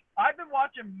 I've been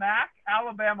watching Mac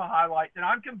Alabama highlights, and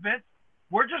I'm convinced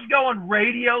we're just going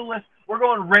radioless. We're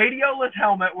going radioless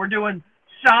helmet. We're doing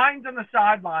signs on the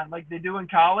sideline like they do in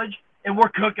college, and we're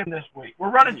cooking this week.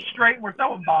 We're running straight, and we're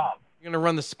throwing bombs. You're going to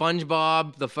run the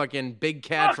SpongeBob, the fucking big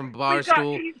cat from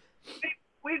Barstool.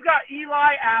 We've got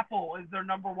Eli Apple as their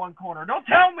number 1 corner. Don't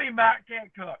tell me Mac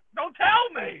can't cook. Don't tell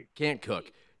me. Can't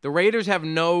cook. The Raiders have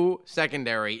no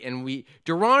secondary, and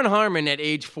Duron Harmon at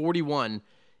age 41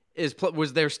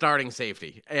 was their starting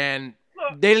safety, and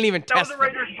they didn't even test that was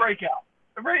the Raiders' breakout.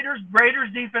 The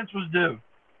Raiders defense was due.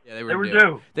 Yeah, they were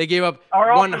due. They gave up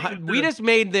we just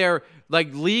made their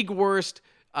league worst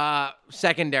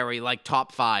secondary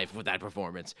top 5 with that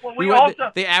performance. Well,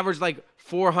 they averaged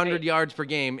 400 yards per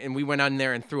game, and we went on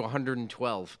there and threw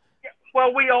 112.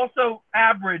 Well, we also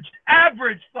averaged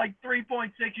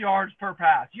 3.6 yards per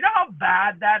pass. You know how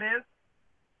bad that is?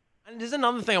 And there's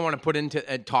another thing I want to put into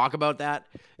talk about that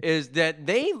is that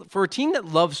for a team that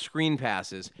loves screen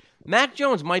passes, Mac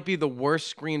Jones might be the worst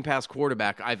screen pass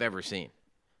quarterback I've ever seen.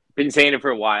 Been saying it for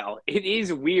a while. It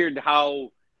is weird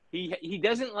how he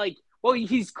doesn't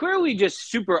he's clearly just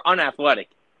super unathletic.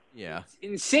 Yeah. It's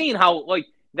insane how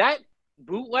that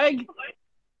bootleg. First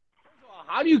of all,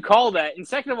 how do you call that? And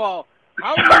second of all,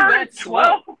 how is that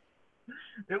slow?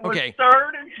 It was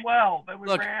 3rd and 12.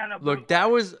 Look,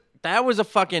 that was a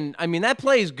fucking. I mean, that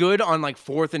play is good on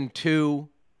 4th and 2,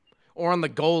 or on the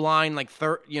goal line,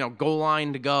 goal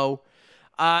line to go.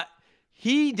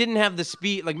 He didn't have the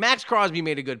speed. Max Crosby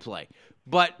made a good play,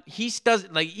 but he does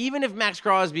even if Max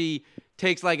Crosby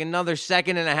takes another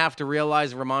second and a half to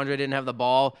realize Ramondre didn't have the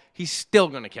ball, he's still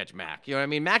gonna catch Mac. You know what I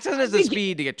mean? Max doesn't have the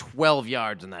speed to get 12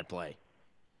 yards in that play.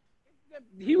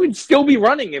 He would still be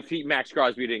running if Max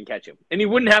Crosby didn't catch him, and he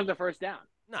wouldn't have the first down.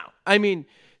 No, I mean.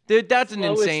 That's an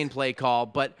insane play call,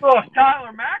 but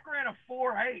Tyler, Mac ran a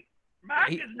 4.8.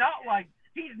 Mac is not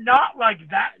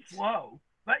that slow.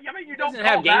 But I mean, you don't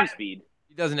have game speed.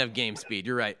 He doesn't have game speed.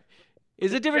 You're right.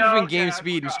 There's a difference between game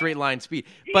speed and straight line speed.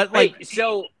 But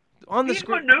on the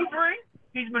screen,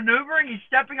 he's maneuvering. He's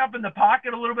stepping up in the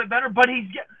pocket a little bit better. But he's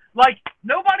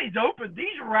nobody's open.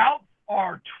 These routes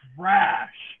are trash.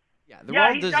 Yeah, they're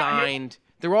all designed.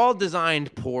 They're all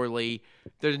designed poorly.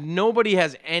 Nobody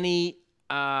has any.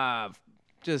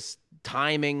 Just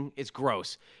timing. It's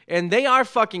gross. And they are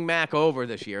fucking Mac over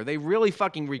this year. They really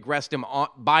fucking regressed him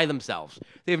by themselves.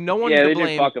 They have no one to blame. Yeah,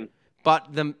 they did fuck him.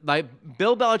 But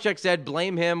Bill Belichick said,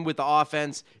 blame him with the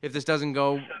offense if this doesn't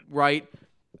go right.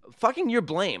 Fucking you're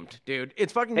blamed, dude.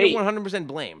 It's fucking you're 100%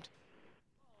 blamed.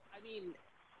 I mean,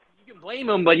 you can blame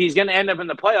him, but he's going to end up in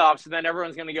the playoffs, and then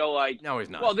everyone's going to go no, he's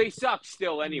not. Well, they suck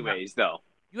still anyways, though.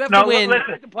 You have to win.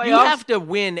 You have to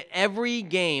win every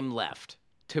game left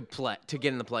to get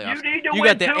in the playoffs. You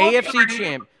got the AFC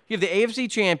champ. You have the AFC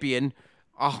champion,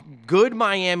 a good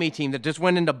Miami team that just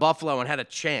went into Buffalo and had a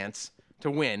chance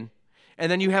to win, and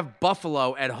then you have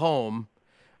Buffalo at home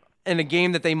in a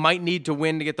game that they might need to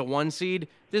win to get the 1 seed.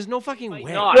 There's no fucking way.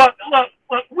 Look,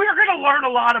 we're going to learn a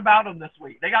lot about them this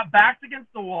week. They got backs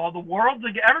against the wall.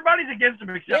 Everybody's against them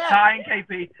except Ty and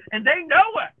KP, and they know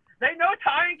it. They know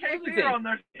Ty and KP are on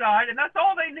their side, and that's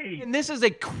all they need. And this is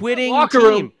a quitting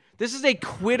team. This is a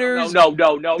quitters. No.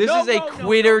 This is a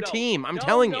quitter team. I'm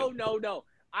telling you. No.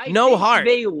 No heart.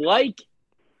 I think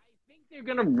they're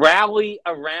gonna rally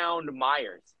around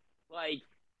Myers.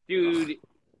 Dude.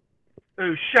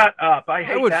 Ooh, shut up! I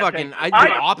hate would that fucking. thing. I'd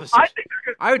do the opposite.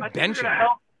 I would think bench him.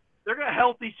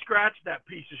 healthy scratch that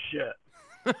piece of shit.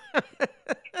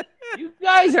 You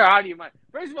guys are out of your mind.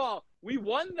 First of all, we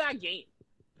won that game.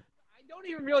 I don't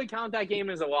even really count that game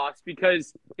as a loss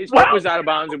because his foot was out of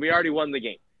bounds and we already won the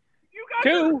game. You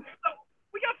guys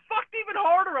we got fucked even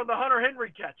harder on the Hunter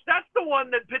Henry catch. That's the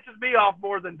one that pisses me off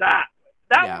more than that.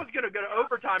 That was going to go to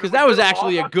overtime. Because that was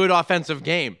actually a good offensive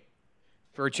game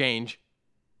for a change.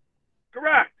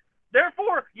 Correct.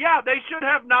 Therefore, they should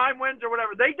have 9 wins or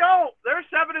whatever. They don't. They're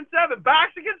 7-7.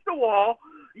 Backs against the wall.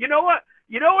 You know what?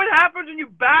 You know what happens when you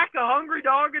back a hungry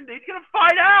dog and he's going to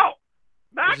fight out.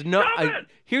 Max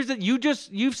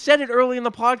You've said it early in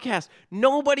the podcast.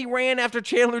 Nobody ran after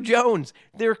Chandler Jones.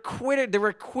 They're a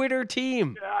quitter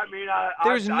team. Yeah, I mean,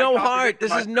 there's no heart.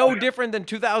 This is no different than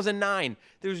 2009.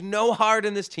 There's no heart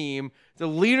in this team. The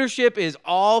leadership is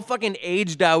all fucking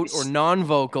aged out or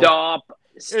non-vocal.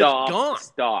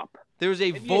 Stop. There's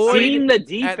a Have void you seen the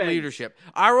defense? at leadership.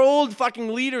 Our old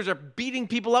fucking leaders are beating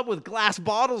people up with glass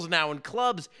bottles now in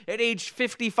clubs at age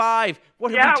 55.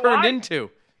 What have we turned into?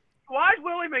 Why does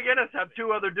Willie McGinnis have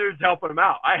 2 other dudes helping him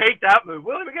out? I hate that move.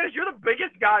 Willie McGinnis, you're the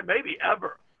biggest guy maybe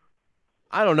ever.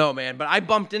 I don't know, man, but I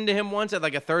bumped into him once at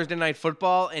like a Thursday night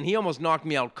football, and he almost knocked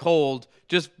me out cold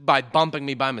just by bumping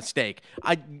me by mistake.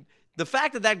 The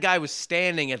fact that guy was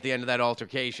standing at the end of that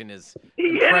altercation is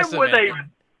impressive.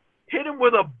 Hit him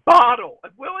with a bottle.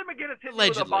 If Willie McGinnis hit him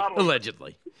with a bottle.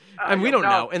 Allegedly. And we don't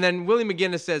know. And then Willie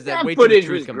McGinnis says that wait till the footage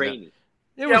truth was comes grainy.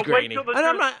 out. It was grainy.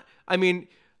 And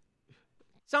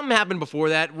something happened before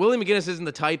that. Willie McGinnis isn't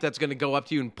the type that's going to go up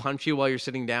to you and punch you while you're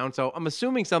sitting down. So I'm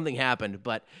assuming something happened.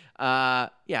 But,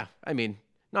 not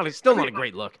a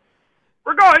great look.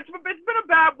 Regardless, it's been a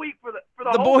bad week for the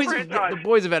whole boys. franchise. The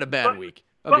boys have had a bad week.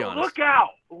 I'll be honest.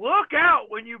 Look out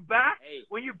when you back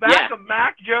a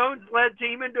Mac Jones-led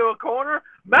team into a corner.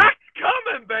 Mac's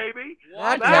coming, baby.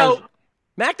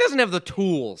 Mac doesn't have the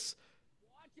tools.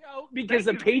 Because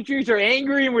the Patriots are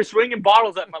angry and we're swinging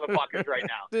bottles at motherfuckers right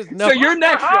now. So you're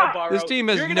next, Joe Burrow. This team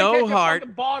has you're no catch heart. A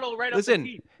bottle right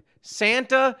Listen,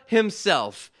 Santa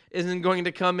himself isn't going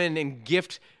to come in and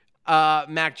gift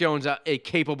Mac Jones a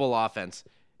capable offense.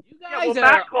 You guys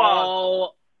are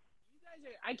all.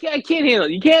 I can't handle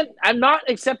it. You can't. I'm not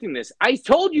accepting this. I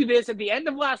told you this at the end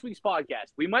of last week's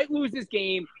podcast. We might lose this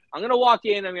game. I'm gonna walk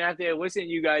in. I'm gonna have to listen to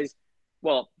you guys.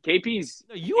 Well, KP's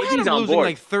had him on losing board.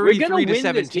 like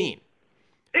 33-17.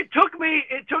 It took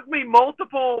me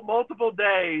multiple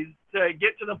days to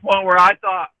get to the point where I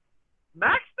thought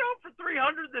Mac's thrown for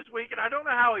 300 this week, and I don't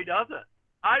know how he does it.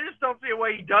 I just don't see a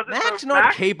way he does it. Mac's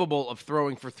not capable of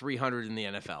throwing for 300 in the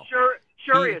NFL.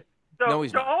 Sure he is.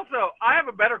 So also, I have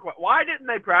a better question. Why didn't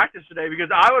they practice today? Because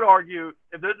I would argue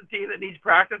if there's a team that needs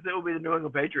practice, it will be the New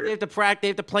England Patriots. They have to practice. They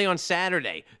have to play on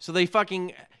Saturday, so they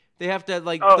have to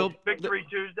like. Victory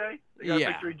Tuesday. They got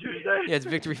Victory Tuesday. Yeah, it's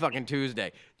Victory fucking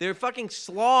Tuesday. They're fucking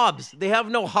slobs. They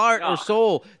have no heart or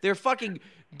soul. They're fucking.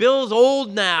 Bill's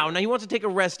old now. Now he wants to take a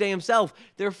rest day himself.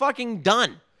 They're fucking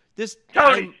done.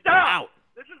 Tony, stop. Out.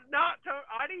 This is not Tony.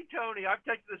 I need Tony. I've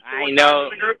texted this. I know.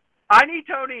 I need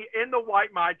Tony in the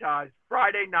white Mai Tais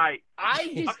Friday night. I'm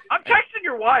texting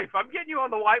your wife. I'm getting you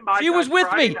on the white Mai Tais. She was with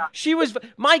Friday me.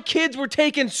 Night. My kids were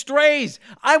taking strays.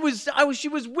 She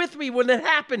was with me when it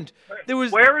happened. Where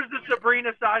is the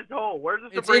Sabrina-sized hole? Where's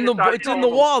the It's Sabrina-sized hole? in the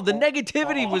wall. The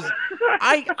negativity was.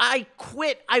 I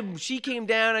quit. She came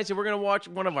down. I said we're gonna watch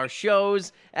one of our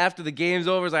shows after the game's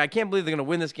over. I was like, I can't believe they're gonna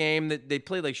win this game. They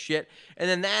played like shit. And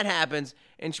then that happens,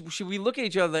 and we look at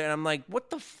each other, and I'm like, what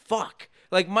the fuck?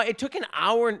 Like it took an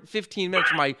hour and 15 minutes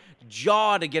for my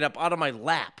jaw to get up out of my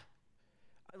lap.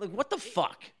 Like what the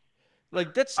fuck?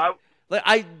 Like that's time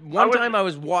I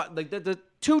was the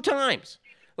 2 times.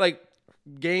 Like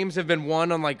games have been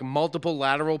won on like multiple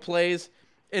lateral plays,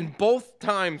 and both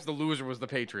times the loser was the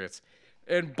Patriots.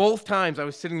 And both times I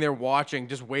was sitting there watching,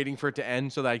 just waiting for it to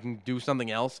end so that I can do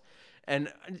something else. And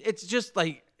it's just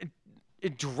like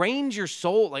it drains your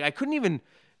soul. Like I couldn't even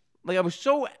I was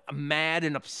so mad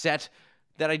and upset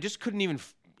that I just couldn't even.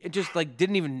 It just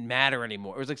didn't even matter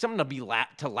anymore. It was like something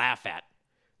to laugh at.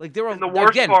 Like there were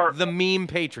the meme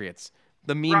Patriots.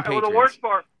 The meme Patriots. Well, the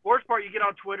worst part, you get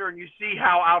on Twitter and you see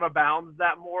how out of bounds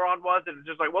that moron was, and it's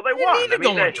just like, well, they won. I didn't need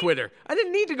to go on Twitter. I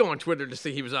didn't need to go on Twitter to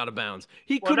see he was out of bounds.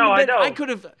 He couldn't have been. I could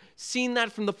have seen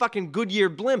that from the fucking Goodyear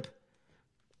blimp.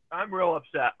 I'm real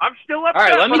upset. I'm still upset.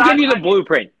 All right, let me give you the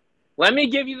blueprint. Let me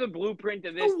give you the blueprint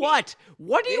of this. What?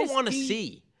 What do you want to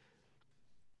see?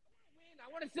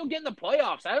 I want to still get in the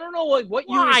playoffs. I don't know what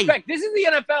you expect. This is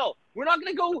the NFL. We're not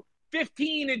going to go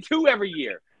 15-2 every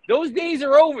year. Those days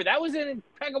are over. That was an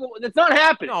impeccable. That's not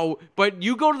happening. No, but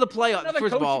you go to the playoffs.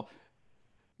 First of all,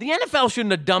 The NFL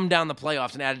shouldn't have dumbed down the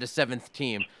playoffs and added a 7th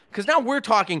team. Because now we're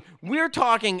talking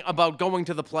about going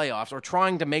to the playoffs or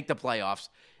trying to make the playoffs.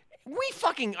 We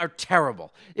fucking are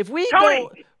terrible. If we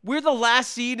we're the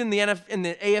last seed in the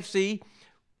AFC.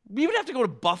 We would have to go to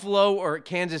Buffalo or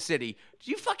Kansas City.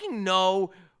 Do you fucking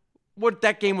know what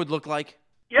that game would look like?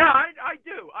 Yeah, I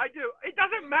do. It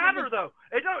doesn't matter, though.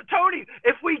 Tony,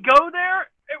 if we go there,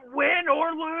 win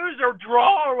or lose or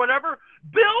draw or whatever,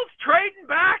 Bill's trading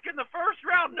back in the first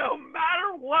round no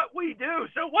matter what we do.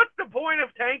 So what's the point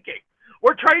of tanking?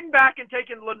 We're trading back and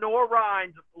taking Lenore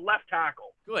Ryan's left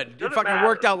tackle. Good. It fucking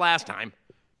worked out last time.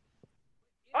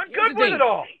 I'm good with it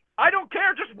all. I don't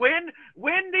care. Just win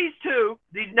these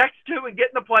next two, and get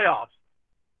in the playoffs.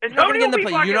 And You're not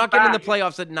getting in the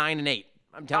playoffs at 9-8.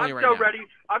 I'm telling you right now.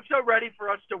 I'm so ready for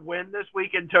us to win this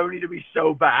week and Tony to be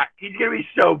so back. He's going to be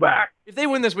so back. If they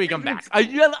win this week, I'm back. I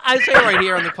say it right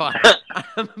here on the pod.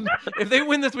 If they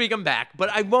win this week, I'm back.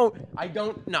 But I won't. I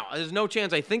don't. No, there's no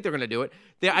chance I think they're going to do it.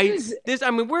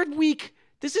 We're week.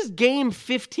 This is game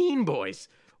 15, boys.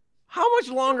 How much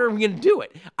longer are we going to do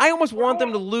it? I almost want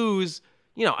them to lose.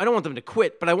 I don't want them to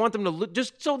quit, but I want them to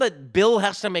just so that Bill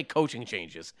has to make coaching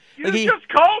changes. You just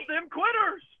called them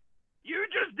quitters. You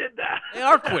just did that. They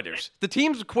are quitters. The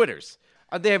team's quitters.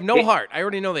 They have no heart. I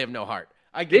already know they have no heart.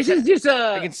 I can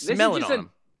smell it on them.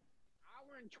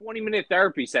 Hour and 20-minute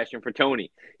therapy session for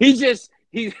Tony. He's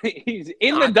in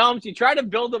the dumps. You try to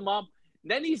build him up.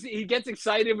 Then he gets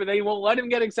excited, but then you won't let him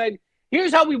get excited.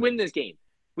 Here's how we win this game.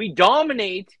 We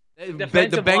dominate the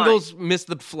defensive line. The Bengals missed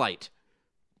the flight.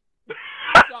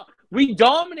 We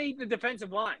dominate the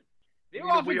defensive line. Their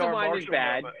offensive line is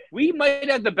bad. We might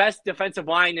have the best defensive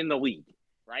line in the league,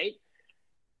 right?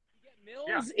 We get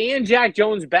Mills and Jack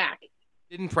Jones back.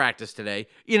 Didn't practice today.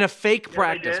 In a fake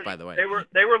practice, by the way.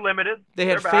 They were limited. They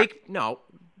had fake. No,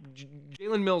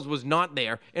 Jalen Mills was not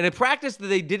there. In a practice that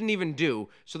they didn't even do,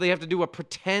 so they have to do a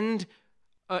pretend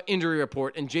injury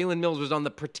report, and Jalen Mills was on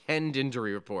the pretend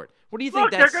injury report. What do you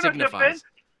think that signifies?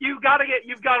 You've got to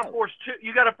force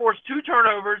two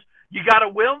turnovers. You got to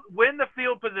win the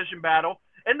field position battle,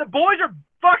 and the boys are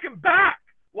fucking back.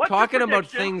 Talking about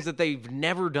things that they've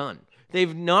never done.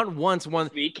 They've not once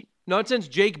won. Not since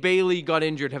Jake Bailey got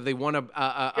injured have they won a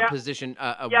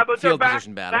field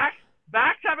position battle.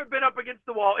 Backs haven't been up against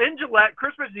the wall in Gillette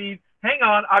Christmas Eve. Hang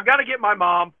on, I've got to get my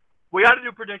mom. We got to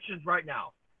do predictions right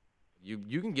now.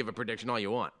 You can give a prediction all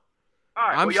you want. All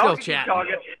right, I'm still chatting.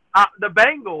 The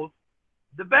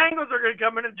Bengals are going to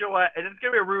come into Gillette, and it's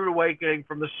going to be a rude awakening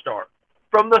from the start.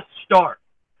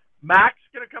 Mac's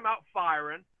going to come out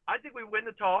firing. I think we win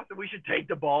the toss, and we should take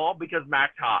the ball because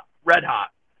Mac's hot, red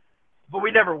hot. But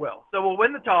we never will. So we'll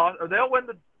win the toss, or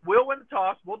we'll win the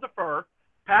toss. We'll defer.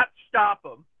 Pat stop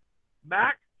them.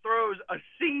 Mac throws a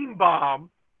seam bomb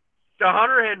to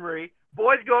Hunter Henry.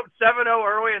 Boys go up 7-0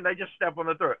 early, and they just step on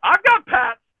the throat. I've got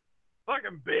Pat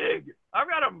fucking big. I've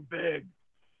got him big.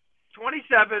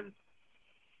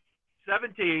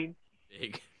 27-17.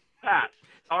 Big. Pat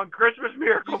on Christmas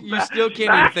Miracle. You still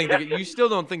can't even think. You still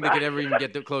don't think they could ever even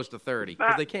get close to 30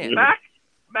 because they can't. Mac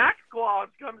Claus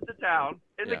comes to town,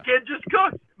 and the kid just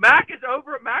cooks. Mac's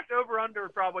over under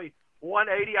probably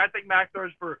 180. I think Mac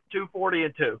throws for 240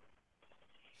 and 2.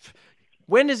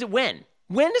 When is it? When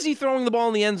is he throwing the ball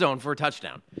in the end zone for a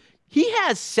touchdown? He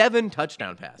has 7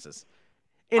 touchdown passes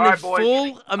in a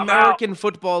full American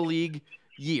Football League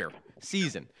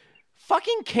season.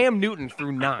 Fucking Cam Newton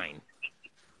threw 9.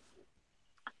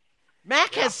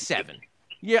 Mac has 7.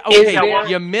 Yeah, okay,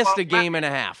 you missed a game and a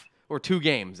half. Or 2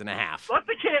 games and a half. Let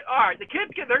the kid. All right,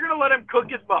 they're going to let him cook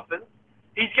his muffins.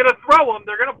 He's going to throw them.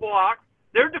 They're going to block.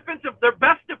 Their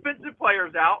best defensive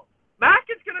players out. Mac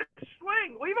is going to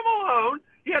swing. Leave him alone.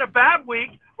 He had a bad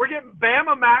week. We're getting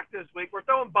Bama Mac this week. We're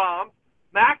throwing bombs.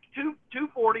 Mac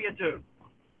 240 and 2.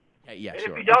 Yeah, and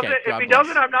sure. If he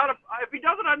doesn't, I'm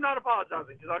not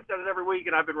apologizing because I've said it every week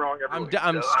and I've been wrong every week.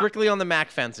 I'm strictly on the Mac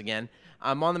fence again.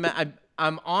 I'm on the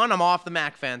I'm off the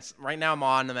Mac fence. Right now I'm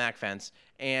on the Mac fence.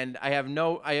 And I have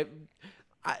are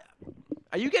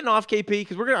you getting off, KP?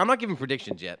 Because I'm not giving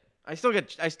predictions yet. I still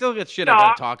get shit I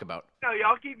gotta talk about. No,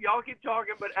 y'all keep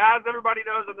talking. But as everybody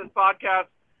knows on this podcast,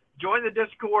 join the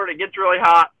Discord. It gets really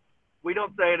hot. We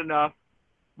don't say it enough.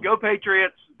 Go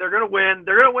Patriots! They're gonna win.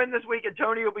 They're gonna win this week, and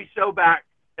Tony will be so back.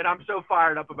 And I'm so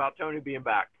fired up about Tony being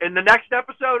back. In the next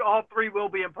episode, all 3 will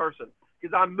be in person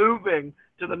because I'm moving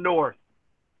to the north.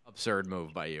 Absurd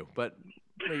move by you, but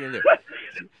what are you gonna do?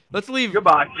 Let's leave.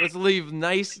 Goodbye. Let's leave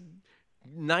nice,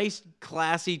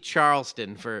 classy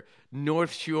Charleston for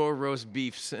North Shore roast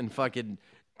beefs and fucking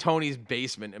Tony's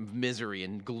basement of misery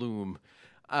and gloom.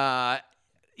 I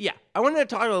wanted to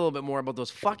talk a little bit more about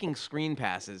those fucking screen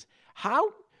passes.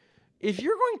 How if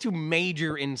you're going to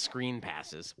major in screen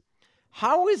passes,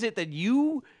 how is it that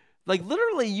you, like,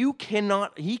 literally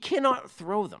he cannot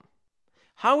throw them?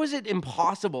 How is it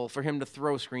impossible for him to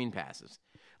throw screen passes?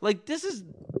 Like,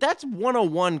 that's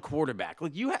 101 quarterback.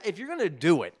 Like, if you're going to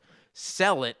do it,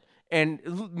 sell it and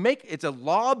it's a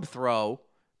lob throw,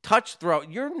 touch throw.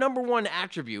 Your number one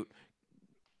attribute,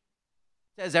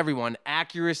 says everyone,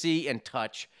 accuracy and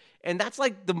touch. And that's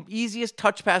like the easiest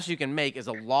touch pass you can make is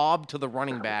a lob to the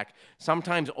running back,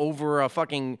 sometimes over a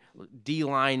fucking D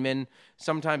lineman,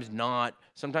 sometimes not,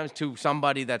 sometimes to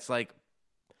somebody that's like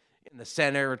in the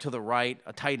center or to the right,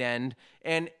 a tight end.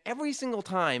 And every single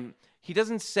time, he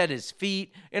doesn't set his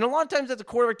feet. And a lot of times that the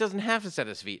quarterback doesn't have to set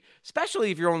his feet,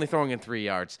 especially if you're only throwing in 3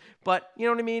 yards. But you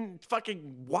know what I mean? Fucking,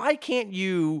 why can't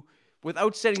you,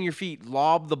 without setting your feet,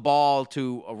 lob the ball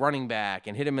to a running back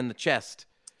and hit him in the chest?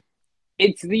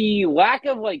 It's the lack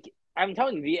of, like, I'm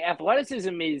telling you, the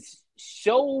athleticism is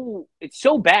so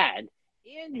bad.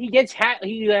 And he gets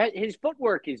his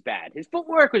footwork is bad. His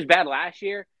footwork was bad last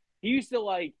year. He used to,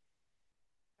 like,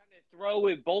 kind of throw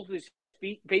with both his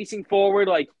feet facing forward,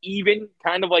 like even,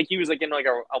 kind of like he was like in like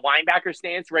a linebacker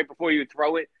stance right before you would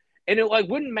throw it. And it like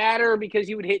wouldn't matter because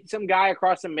he would hit some guy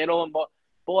across the middle. But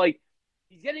like,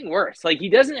 he's getting worse. Like, he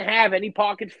doesn't have any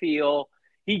pocket feel.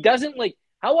 He doesn't, like,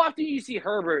 how often do you see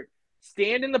Herbert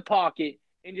stand in the pocket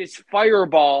and just fire a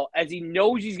ball as he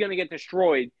knows he's going to get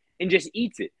destroyed and just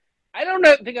eats it? I don't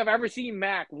think I've ever seen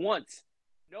Mac once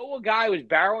know a guy was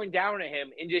barreling down at him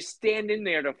and just stand in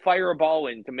there to fire a ball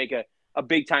in to make a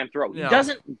big time throw. No. He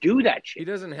doesn't do that shit. He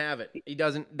doesn't have it. He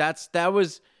doesn't.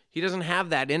 He doesn't have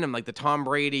that in him. Like the Tom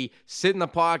Brady, sit in the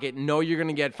pocket, know you're going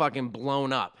to get fucking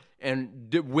blown up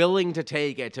and willing to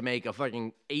take it to make a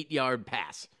fucking 8-yard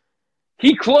pass.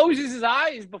 He closes his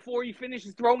eyes before he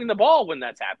finishes throwing the ball when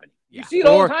that's happening. Yeah. You see it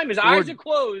all the time. His eyes are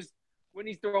closed when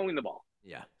he's throwing the ball.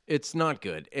 Yeah, it's not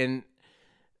good. And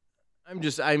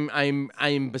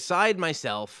I'm beside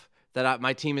myself that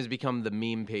my team has become the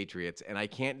meme Patriots, and I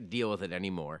can't deal with it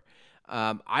anymore.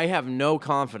 I have no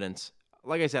confidence.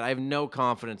 Like I said, I have no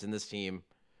confidence in this team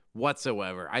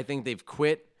whatsoever. I think they've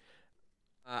quit.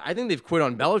 I think they've quit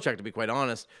on Belichick, to be quite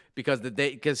honest,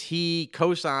 because he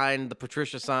co-signed the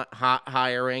Patricia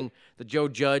hiring, the Joe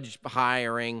Judge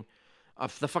hiring,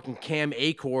 the fucking Cam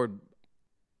Achord,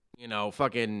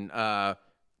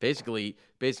 basically,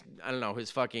 I don't know,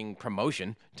 his fucking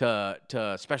promotion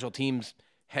to special teams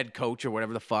head coach or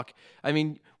whatever the fuck. I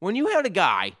mean, when you had a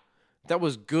guy that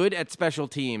was good at special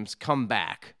teams come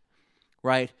back,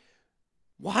 right?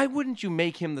 Why wouldn't you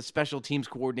make him the special teams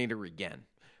coordinator again?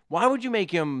 Why would you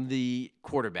make him the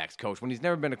quarterback's coach when he's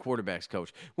never been a quarterback's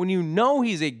coach? When you know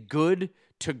he's a good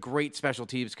to great special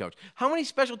teams coach. How many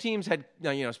special teams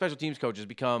special teams coaches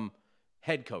become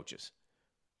head coaches?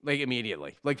 Like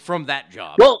immediately, like from that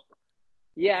job. Well,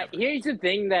 yeah, here's the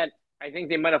thing that I think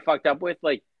they might have fucked up with.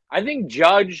 Like, I think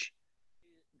Judge,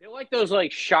 they're like those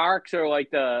like sharks or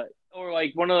like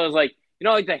one of those like,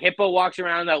 like the hippo walks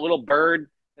around, that little bird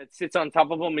that sits on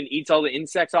top of him and eats all the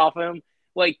insects off of him.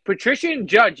 Like Patricia and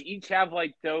Judge each have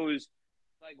like those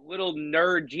like little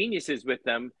nerd geniuses with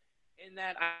them, and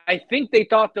that I think they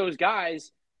thought those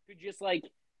guys could just like be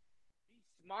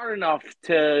smart enough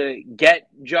to get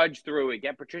Judge through it,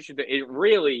 get Patricia through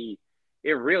it.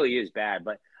 It really is bad,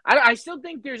 but I still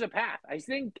think there's a path. I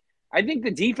think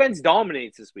the defense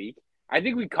dominates this week. I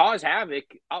think we cause havoc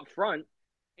up front,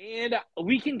 and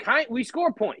we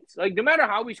score points. Like, no matter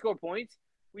how we score points,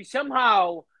 we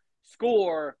somehow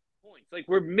score points. Like,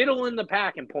 we're middle in the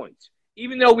pack in points,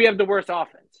 even though we have the worst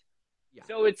offense. Yeah.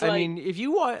 So it's like, I mean, if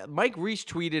you want, Mike Reese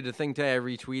tweeted a thing today, I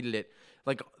retweeted it,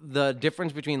 like the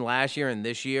difference between last year and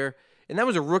this year, and that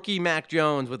was a rookie Mac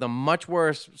Jones with a much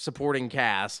worse supporting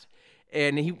cast,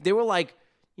 and they were like,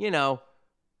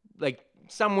 like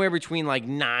somewhere between like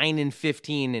 9 and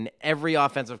 15 in every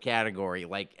offensive category,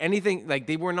 like anything, like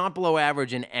they were not below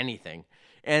average in anything,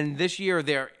 and this year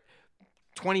they're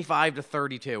 25 to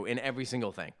 32 in every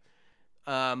single thing.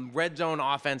 Red zone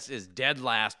offense is dead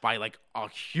last by like a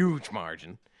huge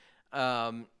margin.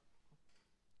 That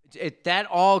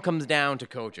all comes down to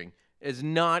coaching. It's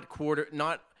not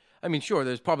I mean, sure,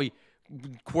 there's probably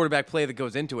quarterback play that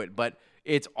goes into it, but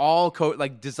it's all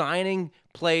like designing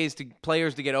players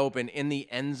to get open in the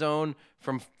end zone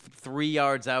from 3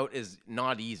 yards out is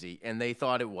not easy, and they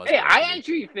thought it was. Hey, I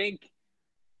actually think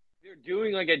they're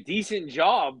doing like a decent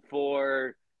job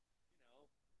for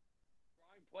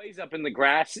drawing plays up in the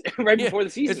grass right before the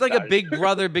season. It's like started. A big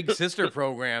brother, big sister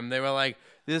program. They were like,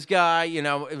 this guy,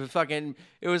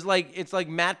 it's like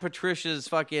Matt Patricia's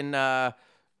fucking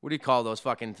what do you call those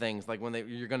fucking things? Like when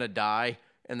you're gonna die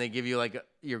and they give you like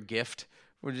your gift,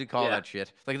 What did you call Yeah. that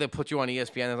shit? Like they put you on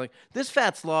ESPN. They're like, this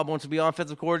fat slob wants to be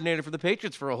offensive coordinator for the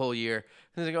Patriots for a whole year.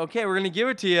 And they're like, okay, we're gonna give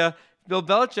it to you. Bill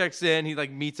Belichick's in. He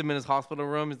like meets him in his hospital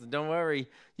room. He's like, don't worry,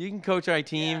 you can coach our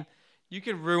team. Yeah. You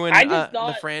can ruin I just the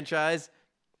thought- franchise.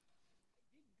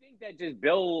 I think that just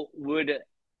Bill would have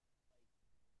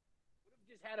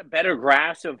just had a better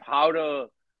grasp of how to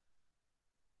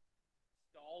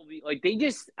install the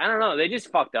I don't know, they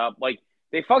just fucked up. Like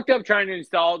they fucked up trying to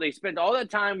install. They spent all that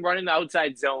time running the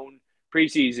outside zone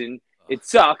preseason. It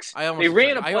sucks. I They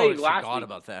ran a I play almost last forgot week.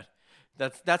 about that.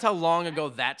 That's how long ago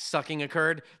that sucking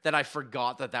occurred that I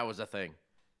forgot that was a thing.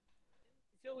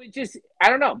 So it just, I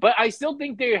don't know, but I still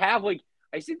think they have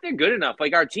I think they're good enough.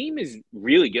 Like our team is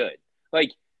really good.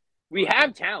 Like we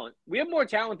have talent. We have more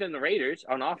talent than the Raiders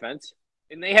on offense,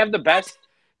 and they have the best.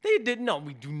 They did no,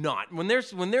 we do not. When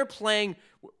they're playing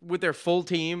with their full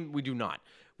team, we do not.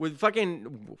 With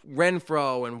fucking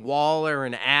Renfro and Waller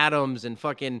and Adams and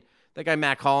fucking that guy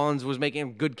Matt Collins was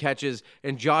making good catches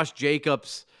and Josh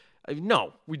Jacobs.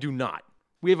 No, we do not.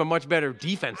 We have a much better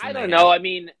defense than I they don't have. know. I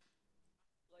mean,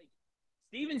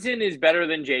 Stevenson is better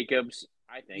than Jacobs,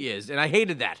 I think. He is, and I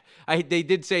hated that. They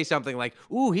did say something like,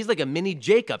 "Ooh, he's like a mini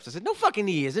Jacobs." I said, "No, fucking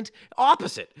he isn't.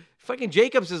 Opposite. Fucking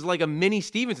Jacobs is like a mini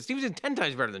Stevenson. Stevenson's 10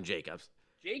 times better than Jacobs."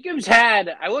 Jacobs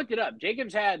had, I looked it up.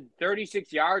 Jacobs had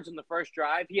 36 yards in the first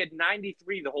drive. He had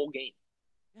 93 the whole game.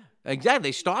 Exactly.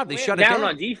 They stopped. They Went shut it down.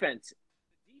 on defense.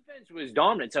 The defense was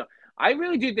dominant. So I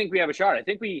really do think we have a shot. I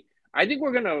think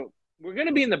we're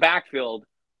gonna be in the backfield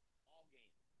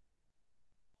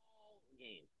all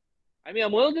game. I mean,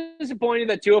 I'm a little disappointed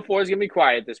that 204 is gonna be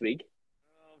quiet this week.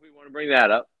 I don't know if we want to bring that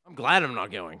up. I'm glad I'm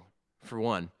not going, for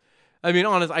one. I mean,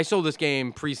 honest, I sold this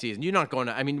game preseason. You're not going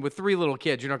to, I mean, with 3 little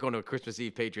kids, you're not going to a Christmas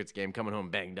Eve Patriots game coming home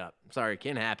banged up. Sorry, it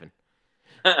can't happen.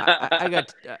 I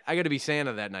got to be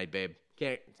Santa that night, babe.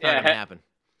 It's not going to happen.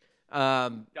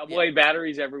 Double A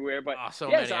batteries everywhere, but so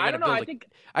yeah, many. so I don't know. I think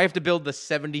I have to build the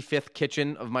 75th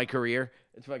kitchen of my career.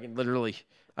 It's fucking literally.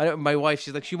 My wife,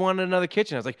 she's like, she wanted another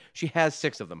kitchen. I was like, she has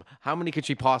 6 of them. How many could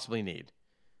she possibly need?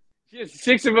 she has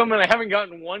 6 of them, and I haven't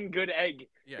gotten one good egg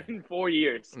in 4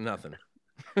 years. Nothing.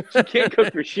 She can't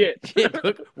cook for shit. Can't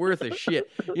cook worth a shit.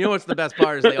 You know what's the best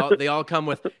part is they all come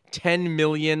with 10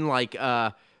 million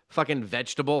fucking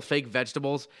fake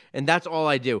vegetables, and that's all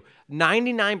I do.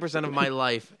 99% of my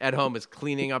life at home is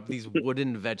cleaning up these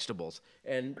wooden vegetables,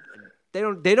 and they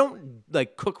don't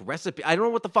like cook recipe. I don't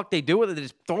know what the fuck they do with it. They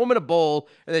just throw them in a bowl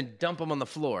and then dump them on the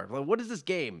floor. Like, what is this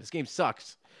game? This game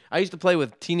sucks. I used to play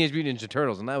with Teenage Mutant Ninja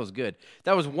Turtles, and that was good.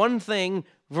 That was one thing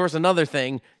versus another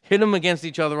thing, hit them against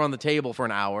each other on the table for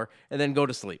an hour, and then go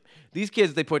to sleep. These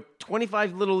kids, they put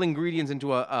 25 little ingredients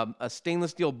into a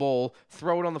stainless steel bowl,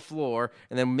 throw it on the floor,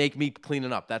 and then make me clean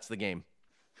it up. That's the game.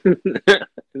 It's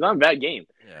not a bad game.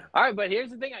 Yeah. All right, but here's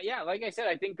the thing. Yeah, like I said,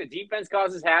 I think the defense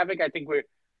causes havoc. I think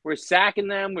we're sacking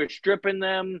them. We're stripping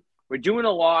them. We're doing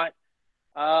a lot.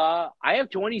 I have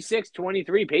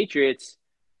 26-23 Patriots.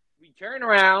 We turn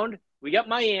around. We got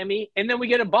Miami, and then we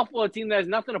get a Buffalo team that has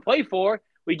nothing to play for.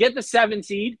 We get the 7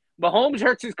 seed. Mahomes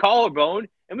hurts his collarbone,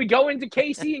 and we go into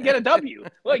KC and get a W.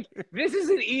 Like, this is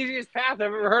the easiest path I've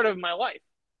ever heard of in my life.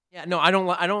 Yeah, no,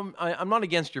 I'm not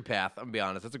against your path. I'm gonna be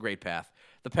honest. That's a great path.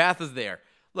 The path is there.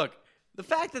 Look, the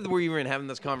fact that we're even having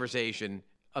this conversation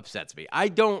upsets me.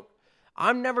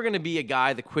 I'm never going to be a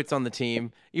guy that quits on the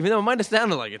team, even though it might have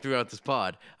sounded like it throughout this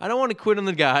pod. I don't want to quit on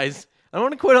the guys. I don't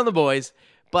want to quit on the boys,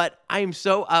 but I'm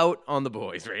so out on the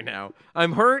boys right now.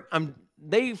 I'm hurt.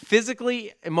 They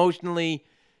physically, emotionally,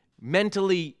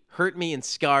 mentally hurt me and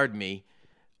scarred me.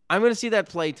 I'm going to see that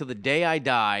play till the day I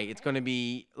die. It's going to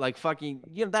be like fucking,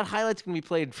 that highlight's going to be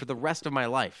played for the rest of my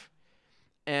life.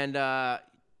 And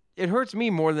it hurts me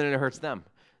more than it hurts them.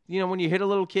 When you hit a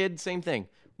little kid, same thing.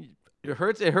 It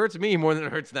hurts me more than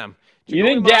it hurts them. You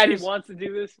think Daddy wants to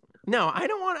do this? No, I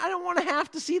don't want to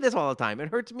have to see this all the time. It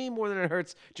hurts me more than it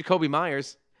hurts Jacoby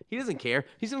Myers. He doesn't care.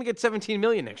 He's going to get $17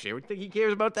 million next year. You think he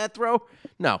cares about that throw?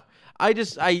 No.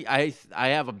 I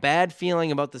have a bad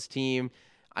feeling about this team.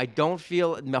 I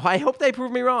hope they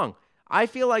prove me wrong. I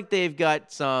feel like they've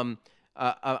got some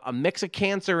a mix of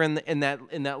cancer in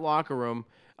that locker room.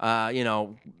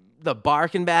 The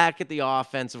barking back at the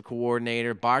offensive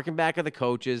coordinator, barking back at the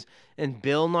coaches, and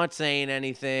Bill not saying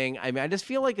anything. I mean, I just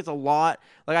feel like it's a lot.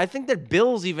 Like, I think that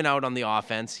Bill's even out on the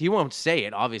offense. He won't say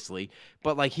it, obviously,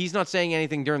 but like he's not saying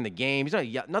anything during the game. He's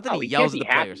not that he yells at the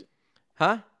players,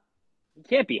 huh? You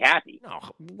can't be happy. No,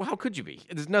 how could you be?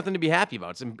 There's nothing to be happy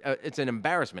about. It's an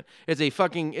embarrassment. I'm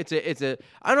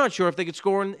not sure if they could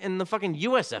score in the fucking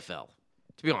USFL,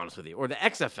 to be honest with you, or the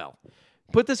XFL.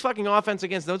 Put this fucking offense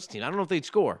against those teams. I don't know if they'd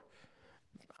score.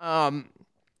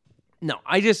 No,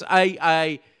 I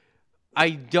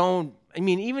don't. I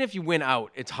mean, even if you win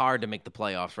out, it's hard to make the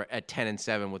playoffs at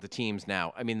 10-7 with the teams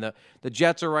now. I mean, the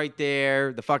Jets are right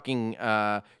there. The fucking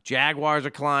Jaguars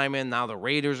are climbing. Now the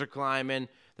Raiders are climbing.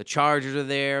 The Chargers are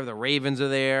there. The Ravens are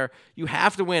there. You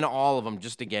have to win all of them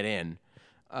just to get in.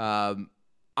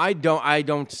 I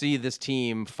don't see this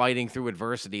team fighting through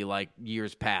adversity like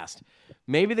years past.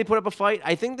 Maybe they put up a fight.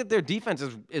 I think that their defense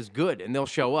is good, and they'll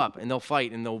show up and they'll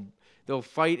fight and they'll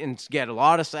fight and get a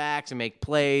lot of sacks and make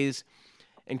plays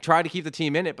and try to keep the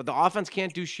team in it. But the offense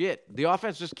can't do shit. The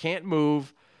offense just can't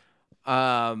move.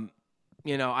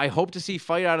 I hope to see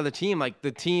fight out of the team, like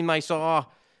the team I saw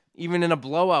even in a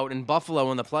blowout in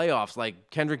Buffalo in the playoffs, like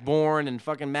Kendrick Bourne and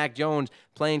fucking Mac Jones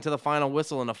playing to the final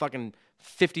whistle in a fucking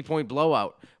 50-point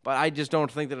blowout. But I just don't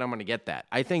think that I'm going to get that.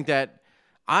 I think that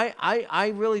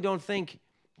I really don't think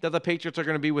that the Patriots are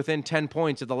going to be within 10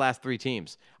 points of the last three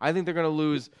teams. I think they're going to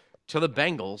lose to the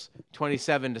Bengals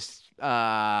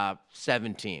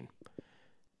 27-17.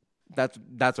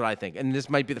 That's what I think. And this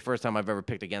might be the first time I've ever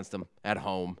picked against them at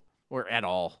home or at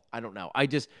all. I don't know.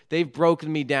 They've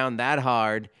broken me down that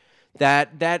hard.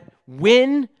 That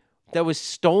win that was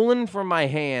stolen from my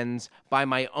hands by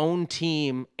my own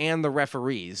team and the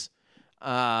referees,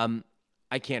 I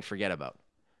can't forget about.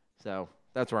 So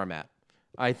that's where I'm at.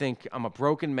 I think I'm a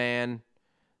broken man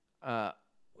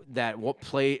that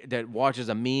watches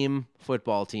a meme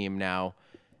football team now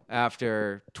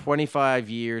after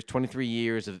 23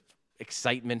 years of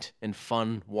excitement and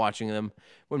fun watching them,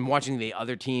 when watching the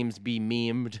other teams be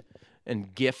memed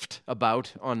and gift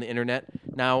about on the internet.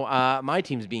 Now my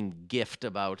team's being gift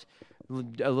about.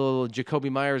 A little Jacoby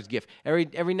Myers gif.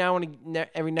 Every now and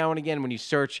again, when you're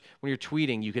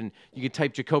tweeting, you can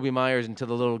type Jacoby Myers into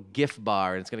the little gif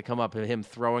bar, and it's going to come up with him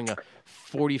throwing a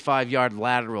 45-yard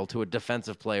lateral to a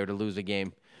defensive player to lose a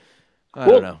game. I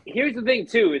don't know. Here's the thing,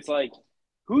 too. It's like,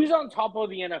 who's on top of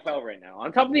the NFL right now?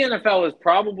 On top of the NFL is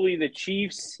probably the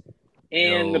Chiefs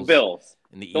and the Bills.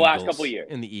 And the last couple of years.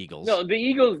 And the Eagles. No, the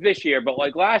Eagles this year, but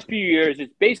like last few years,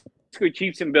 it's basically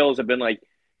Chiefs and Bills have been like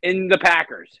in the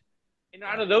Packers. And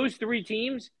out of those three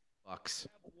teams, Bucks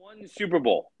have won Super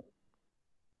Bowl.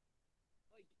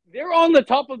 Like, they're on the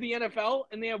top of the NFL,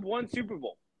 and they have won Super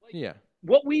Bowl. Like, yeah.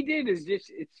 What we did is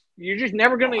you're just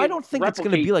never going to. I don't think it's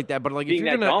going to be like that. But like, if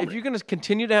you're going to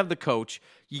continue to have the coach,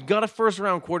 you got a first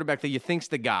round quarterback that you think's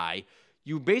the guy.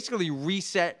 You basically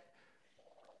reset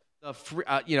the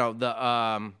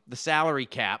the salary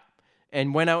cap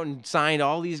and went out and signed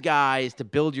all these guys to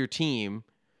build your team,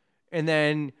 and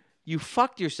then you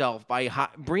fucked yourself by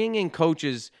bringing in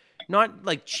coaches, not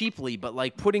like cheaply, but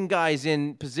like putting guys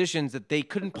in positions that they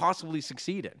couldn't possibly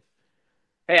succeed in.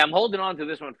 Hey, I'm holding on to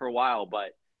this one for a while,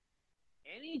 but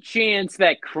any chance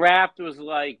that Kraft was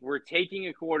like, we're taking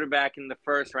a quarterback in the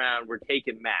first round, we're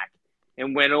taking Mac,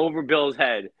 and went over Bill's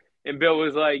head, and Bill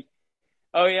was like,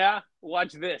 oh, yeah?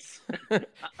 Watch this.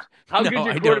 How good's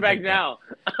your quarterback now?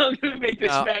 I'm going to make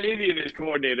this Fat Indian his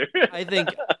coordinator. I think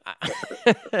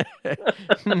but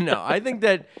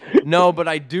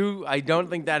I don't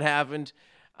think that happened.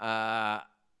 I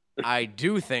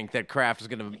do think that Kraft is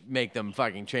going to make them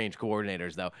fucking change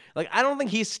coordinators, though. Like, I don't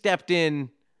think he stepped in,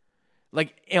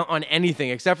 like, on anything,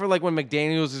 except for, like, when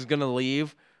McDaniels is going to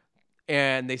leave.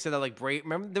 And they said that, like, Brady,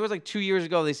 remember, there was, like, 2 years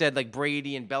ago, they said, like,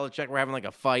 Brady and Belichick were having, like,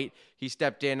 a fight. He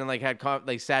stepped in and, like,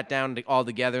 sat down all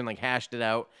together and, like, hashed it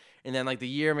out. And then, like, the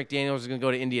year McDaniels was going to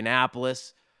go to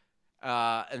Indianapolis,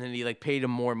 and then he, like, paid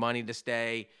him more money to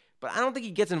stay. But I don't think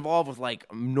he gets involved with, like,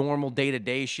 normal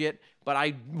day-to-day shit. But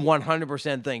I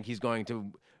 100% think he's going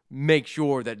to make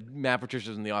sure that Matt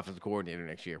Patricia's in the offensive coordinator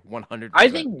next year. 100%. I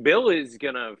think Bill is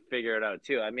going to figure it out,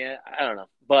 too. I mean, I don't know.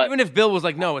 But even if Bill was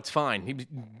like, no, it's fine.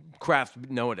 Kraft,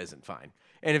 no, it isn't fine.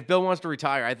 And if Bill wants to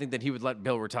retire, I think that he would let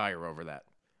Bill retire over that.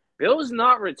 Bill's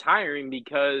not retiring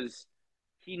because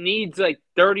he needs like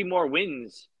 30 more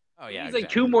wins. Oh, yeah. He needs like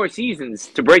 2 more seasons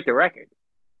to break the record.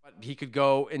 But he could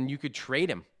go and you could trade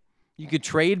him. You could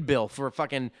trade Bill for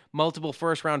fucking multiple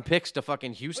first-round picks to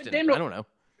fucking Houston. I don't know.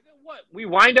 What? We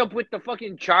wind up with the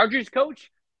fucking Chargers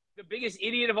coach? The biggest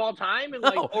idiot of all time? And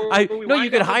you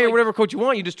could hire whatever coach you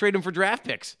want. You just trade him for draft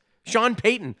picks. Sean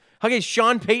Payton. How get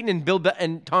Sean Payton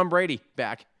and Tom Brady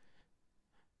back?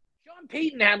 Sean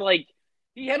Payton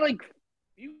he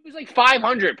was like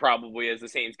 500 probably as the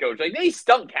Saints coach. Like, they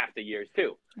stunk half the years,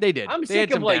 too. They did. I'm they sick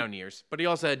had some of, down years, but he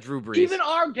also had Drew Brees. Even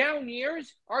our down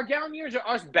years are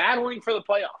us battling for the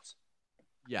playoffs.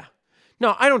 Yeah.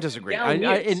 No, I don't disagree. And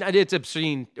it's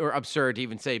obscene or absurd to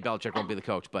even say Belichick won't be the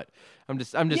coach, but I'm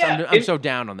so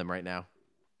down on them right now.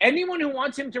 Anyone who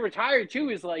wants him to retire, too,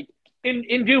 is like,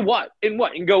 And do what? And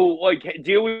go like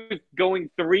deal with going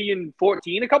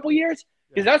 3-14 a couple years?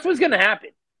 Because that's what's gonna happen.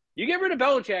 You get rid of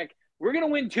Belichick, we're gonna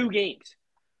win 2 games.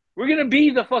 We're gonna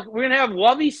be we're gonna have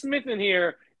Lovie Smith in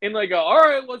here and like all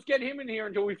right, let's get him in here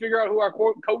until we figure out who our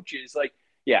coach is. Like,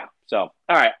 yeah. So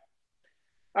all right.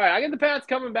 I get the Pats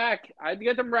coming back. I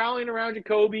get them rallying around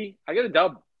Jacoby. I get a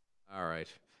dub. All right.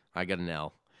 I got an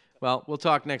L. Well, we'll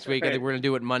talk next week. I think we're going to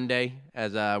do it Monday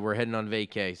as we're heading on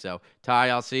vacay. So, Ty,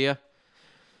 I'll see you.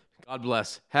 God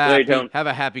bless. Have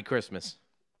a happy Christmas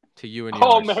to you and yours.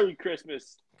 Oh, Merry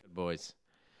Christmas. Good boys.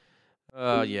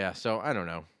 Yeah, so I don't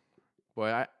know.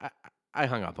 Boy, I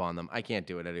hung up on them. I can't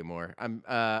do it anymore.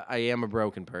 I am a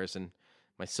broken person.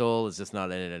 My soul is just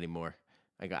not in it anymore.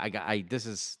 This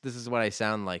is what I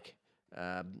sound like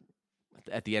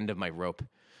at the end of my rope.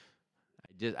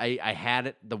 I had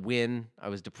it, the win. I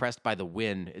was depressed by the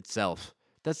win itself.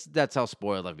 That's how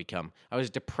spoiled I've become. I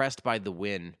was depressed by the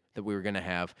win that we were going to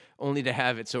have, only to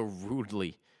have it so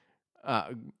rudely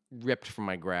ripped from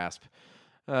my grasp.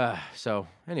 So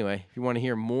anyway, if you want to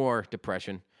hear more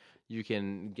depression, you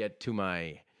can get to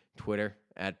my Twitter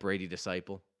at Brady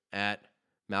Disciple, at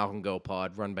Malcolm Go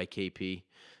Pod, run by KP.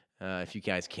 If you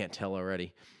guys can't tell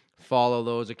already. Follow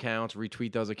those accounts,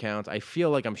 retweet those accounts. I feel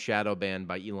like I'm shadow banned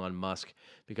by Elon Musk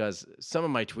because some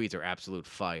of my tweets are absolute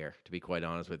fire, to be quite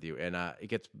honest with you, and it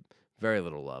gets very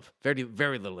little love, very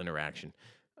very little interaction.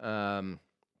 Yeah,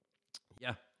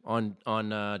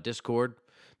 on Discord,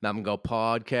 Malcolm Go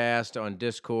Podcast on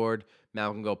Discord,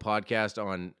 Malcolm Go Podcast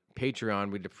on Patreon.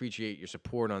 We'd appreciate your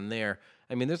support on there.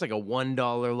 I mean, there's like a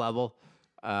 $1 level.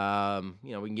 We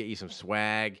can get you some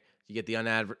swag. You get the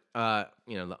the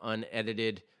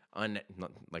unedited.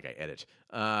 Like I edit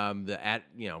the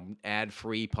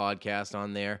ad-free podcast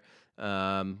on there.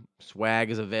 Swag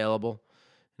is available,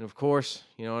 and of course,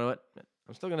 you know what?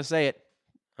 I'm still gonna say it.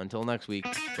 Until next week,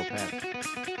 go Pats.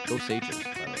 Go Sagers,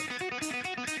 by the way.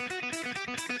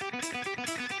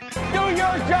 Do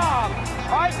your job.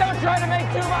 All right, don't try to make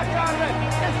too much out of it.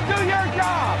 Just do your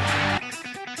job.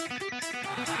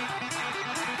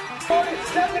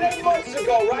 7-8 months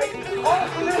ago, right? All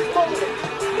for this moment.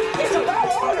 It's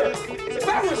about honor. It's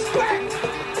about respect.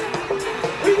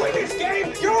 We win this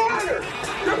game, you're honored.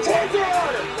 Your kids are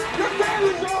honored. Your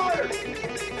families are honored.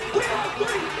 We are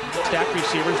three. Stack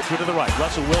receivers, 2 to the right.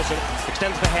 Russell Wilson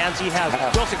extends the hands he has.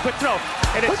 Wilson, quick throw.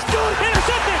 And it's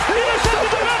intercepted.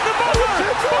 Intercepted to Malcolm Butler.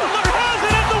 Butler has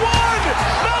it at the 1.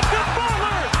 Malcolm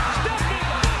Butler stepping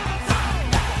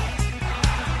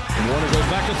and Warner goes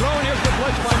back to throw, and here's the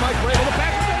blitz by Mike Vrabel. The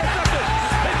pass is intercepted.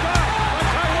 They got by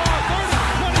Tyrone.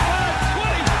 30, 25,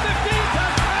 20, 15,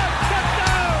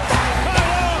 touchdown.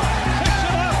 Tyrone picks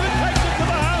it up and takes it to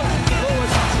the house.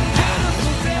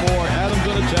 For Adam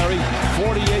Vinatieri,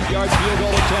 48-yard field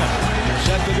goal attempt.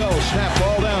 Set to go, snap,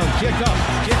 ball down, kick up.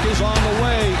 Kick is on the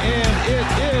way, and it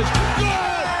is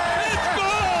good. It's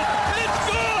good. It's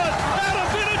good. Adam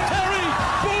Vinatieri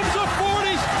booms a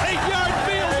 48-yard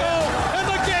field goal, and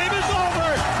the game is over.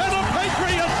 And the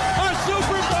Patriots are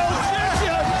Super Bowl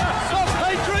champions. The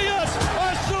Patriots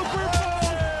are Super Bowl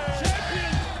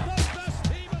champions. The best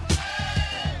team in the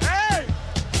Hey!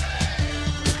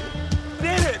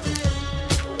 Did it.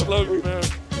 I love you, man.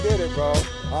 Did it, bro.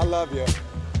 I love you.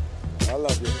 I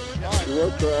love you. You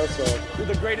worked your ass off. You're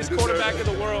the greatest quarterback in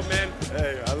the world, man.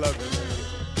 Hey, I love you, man.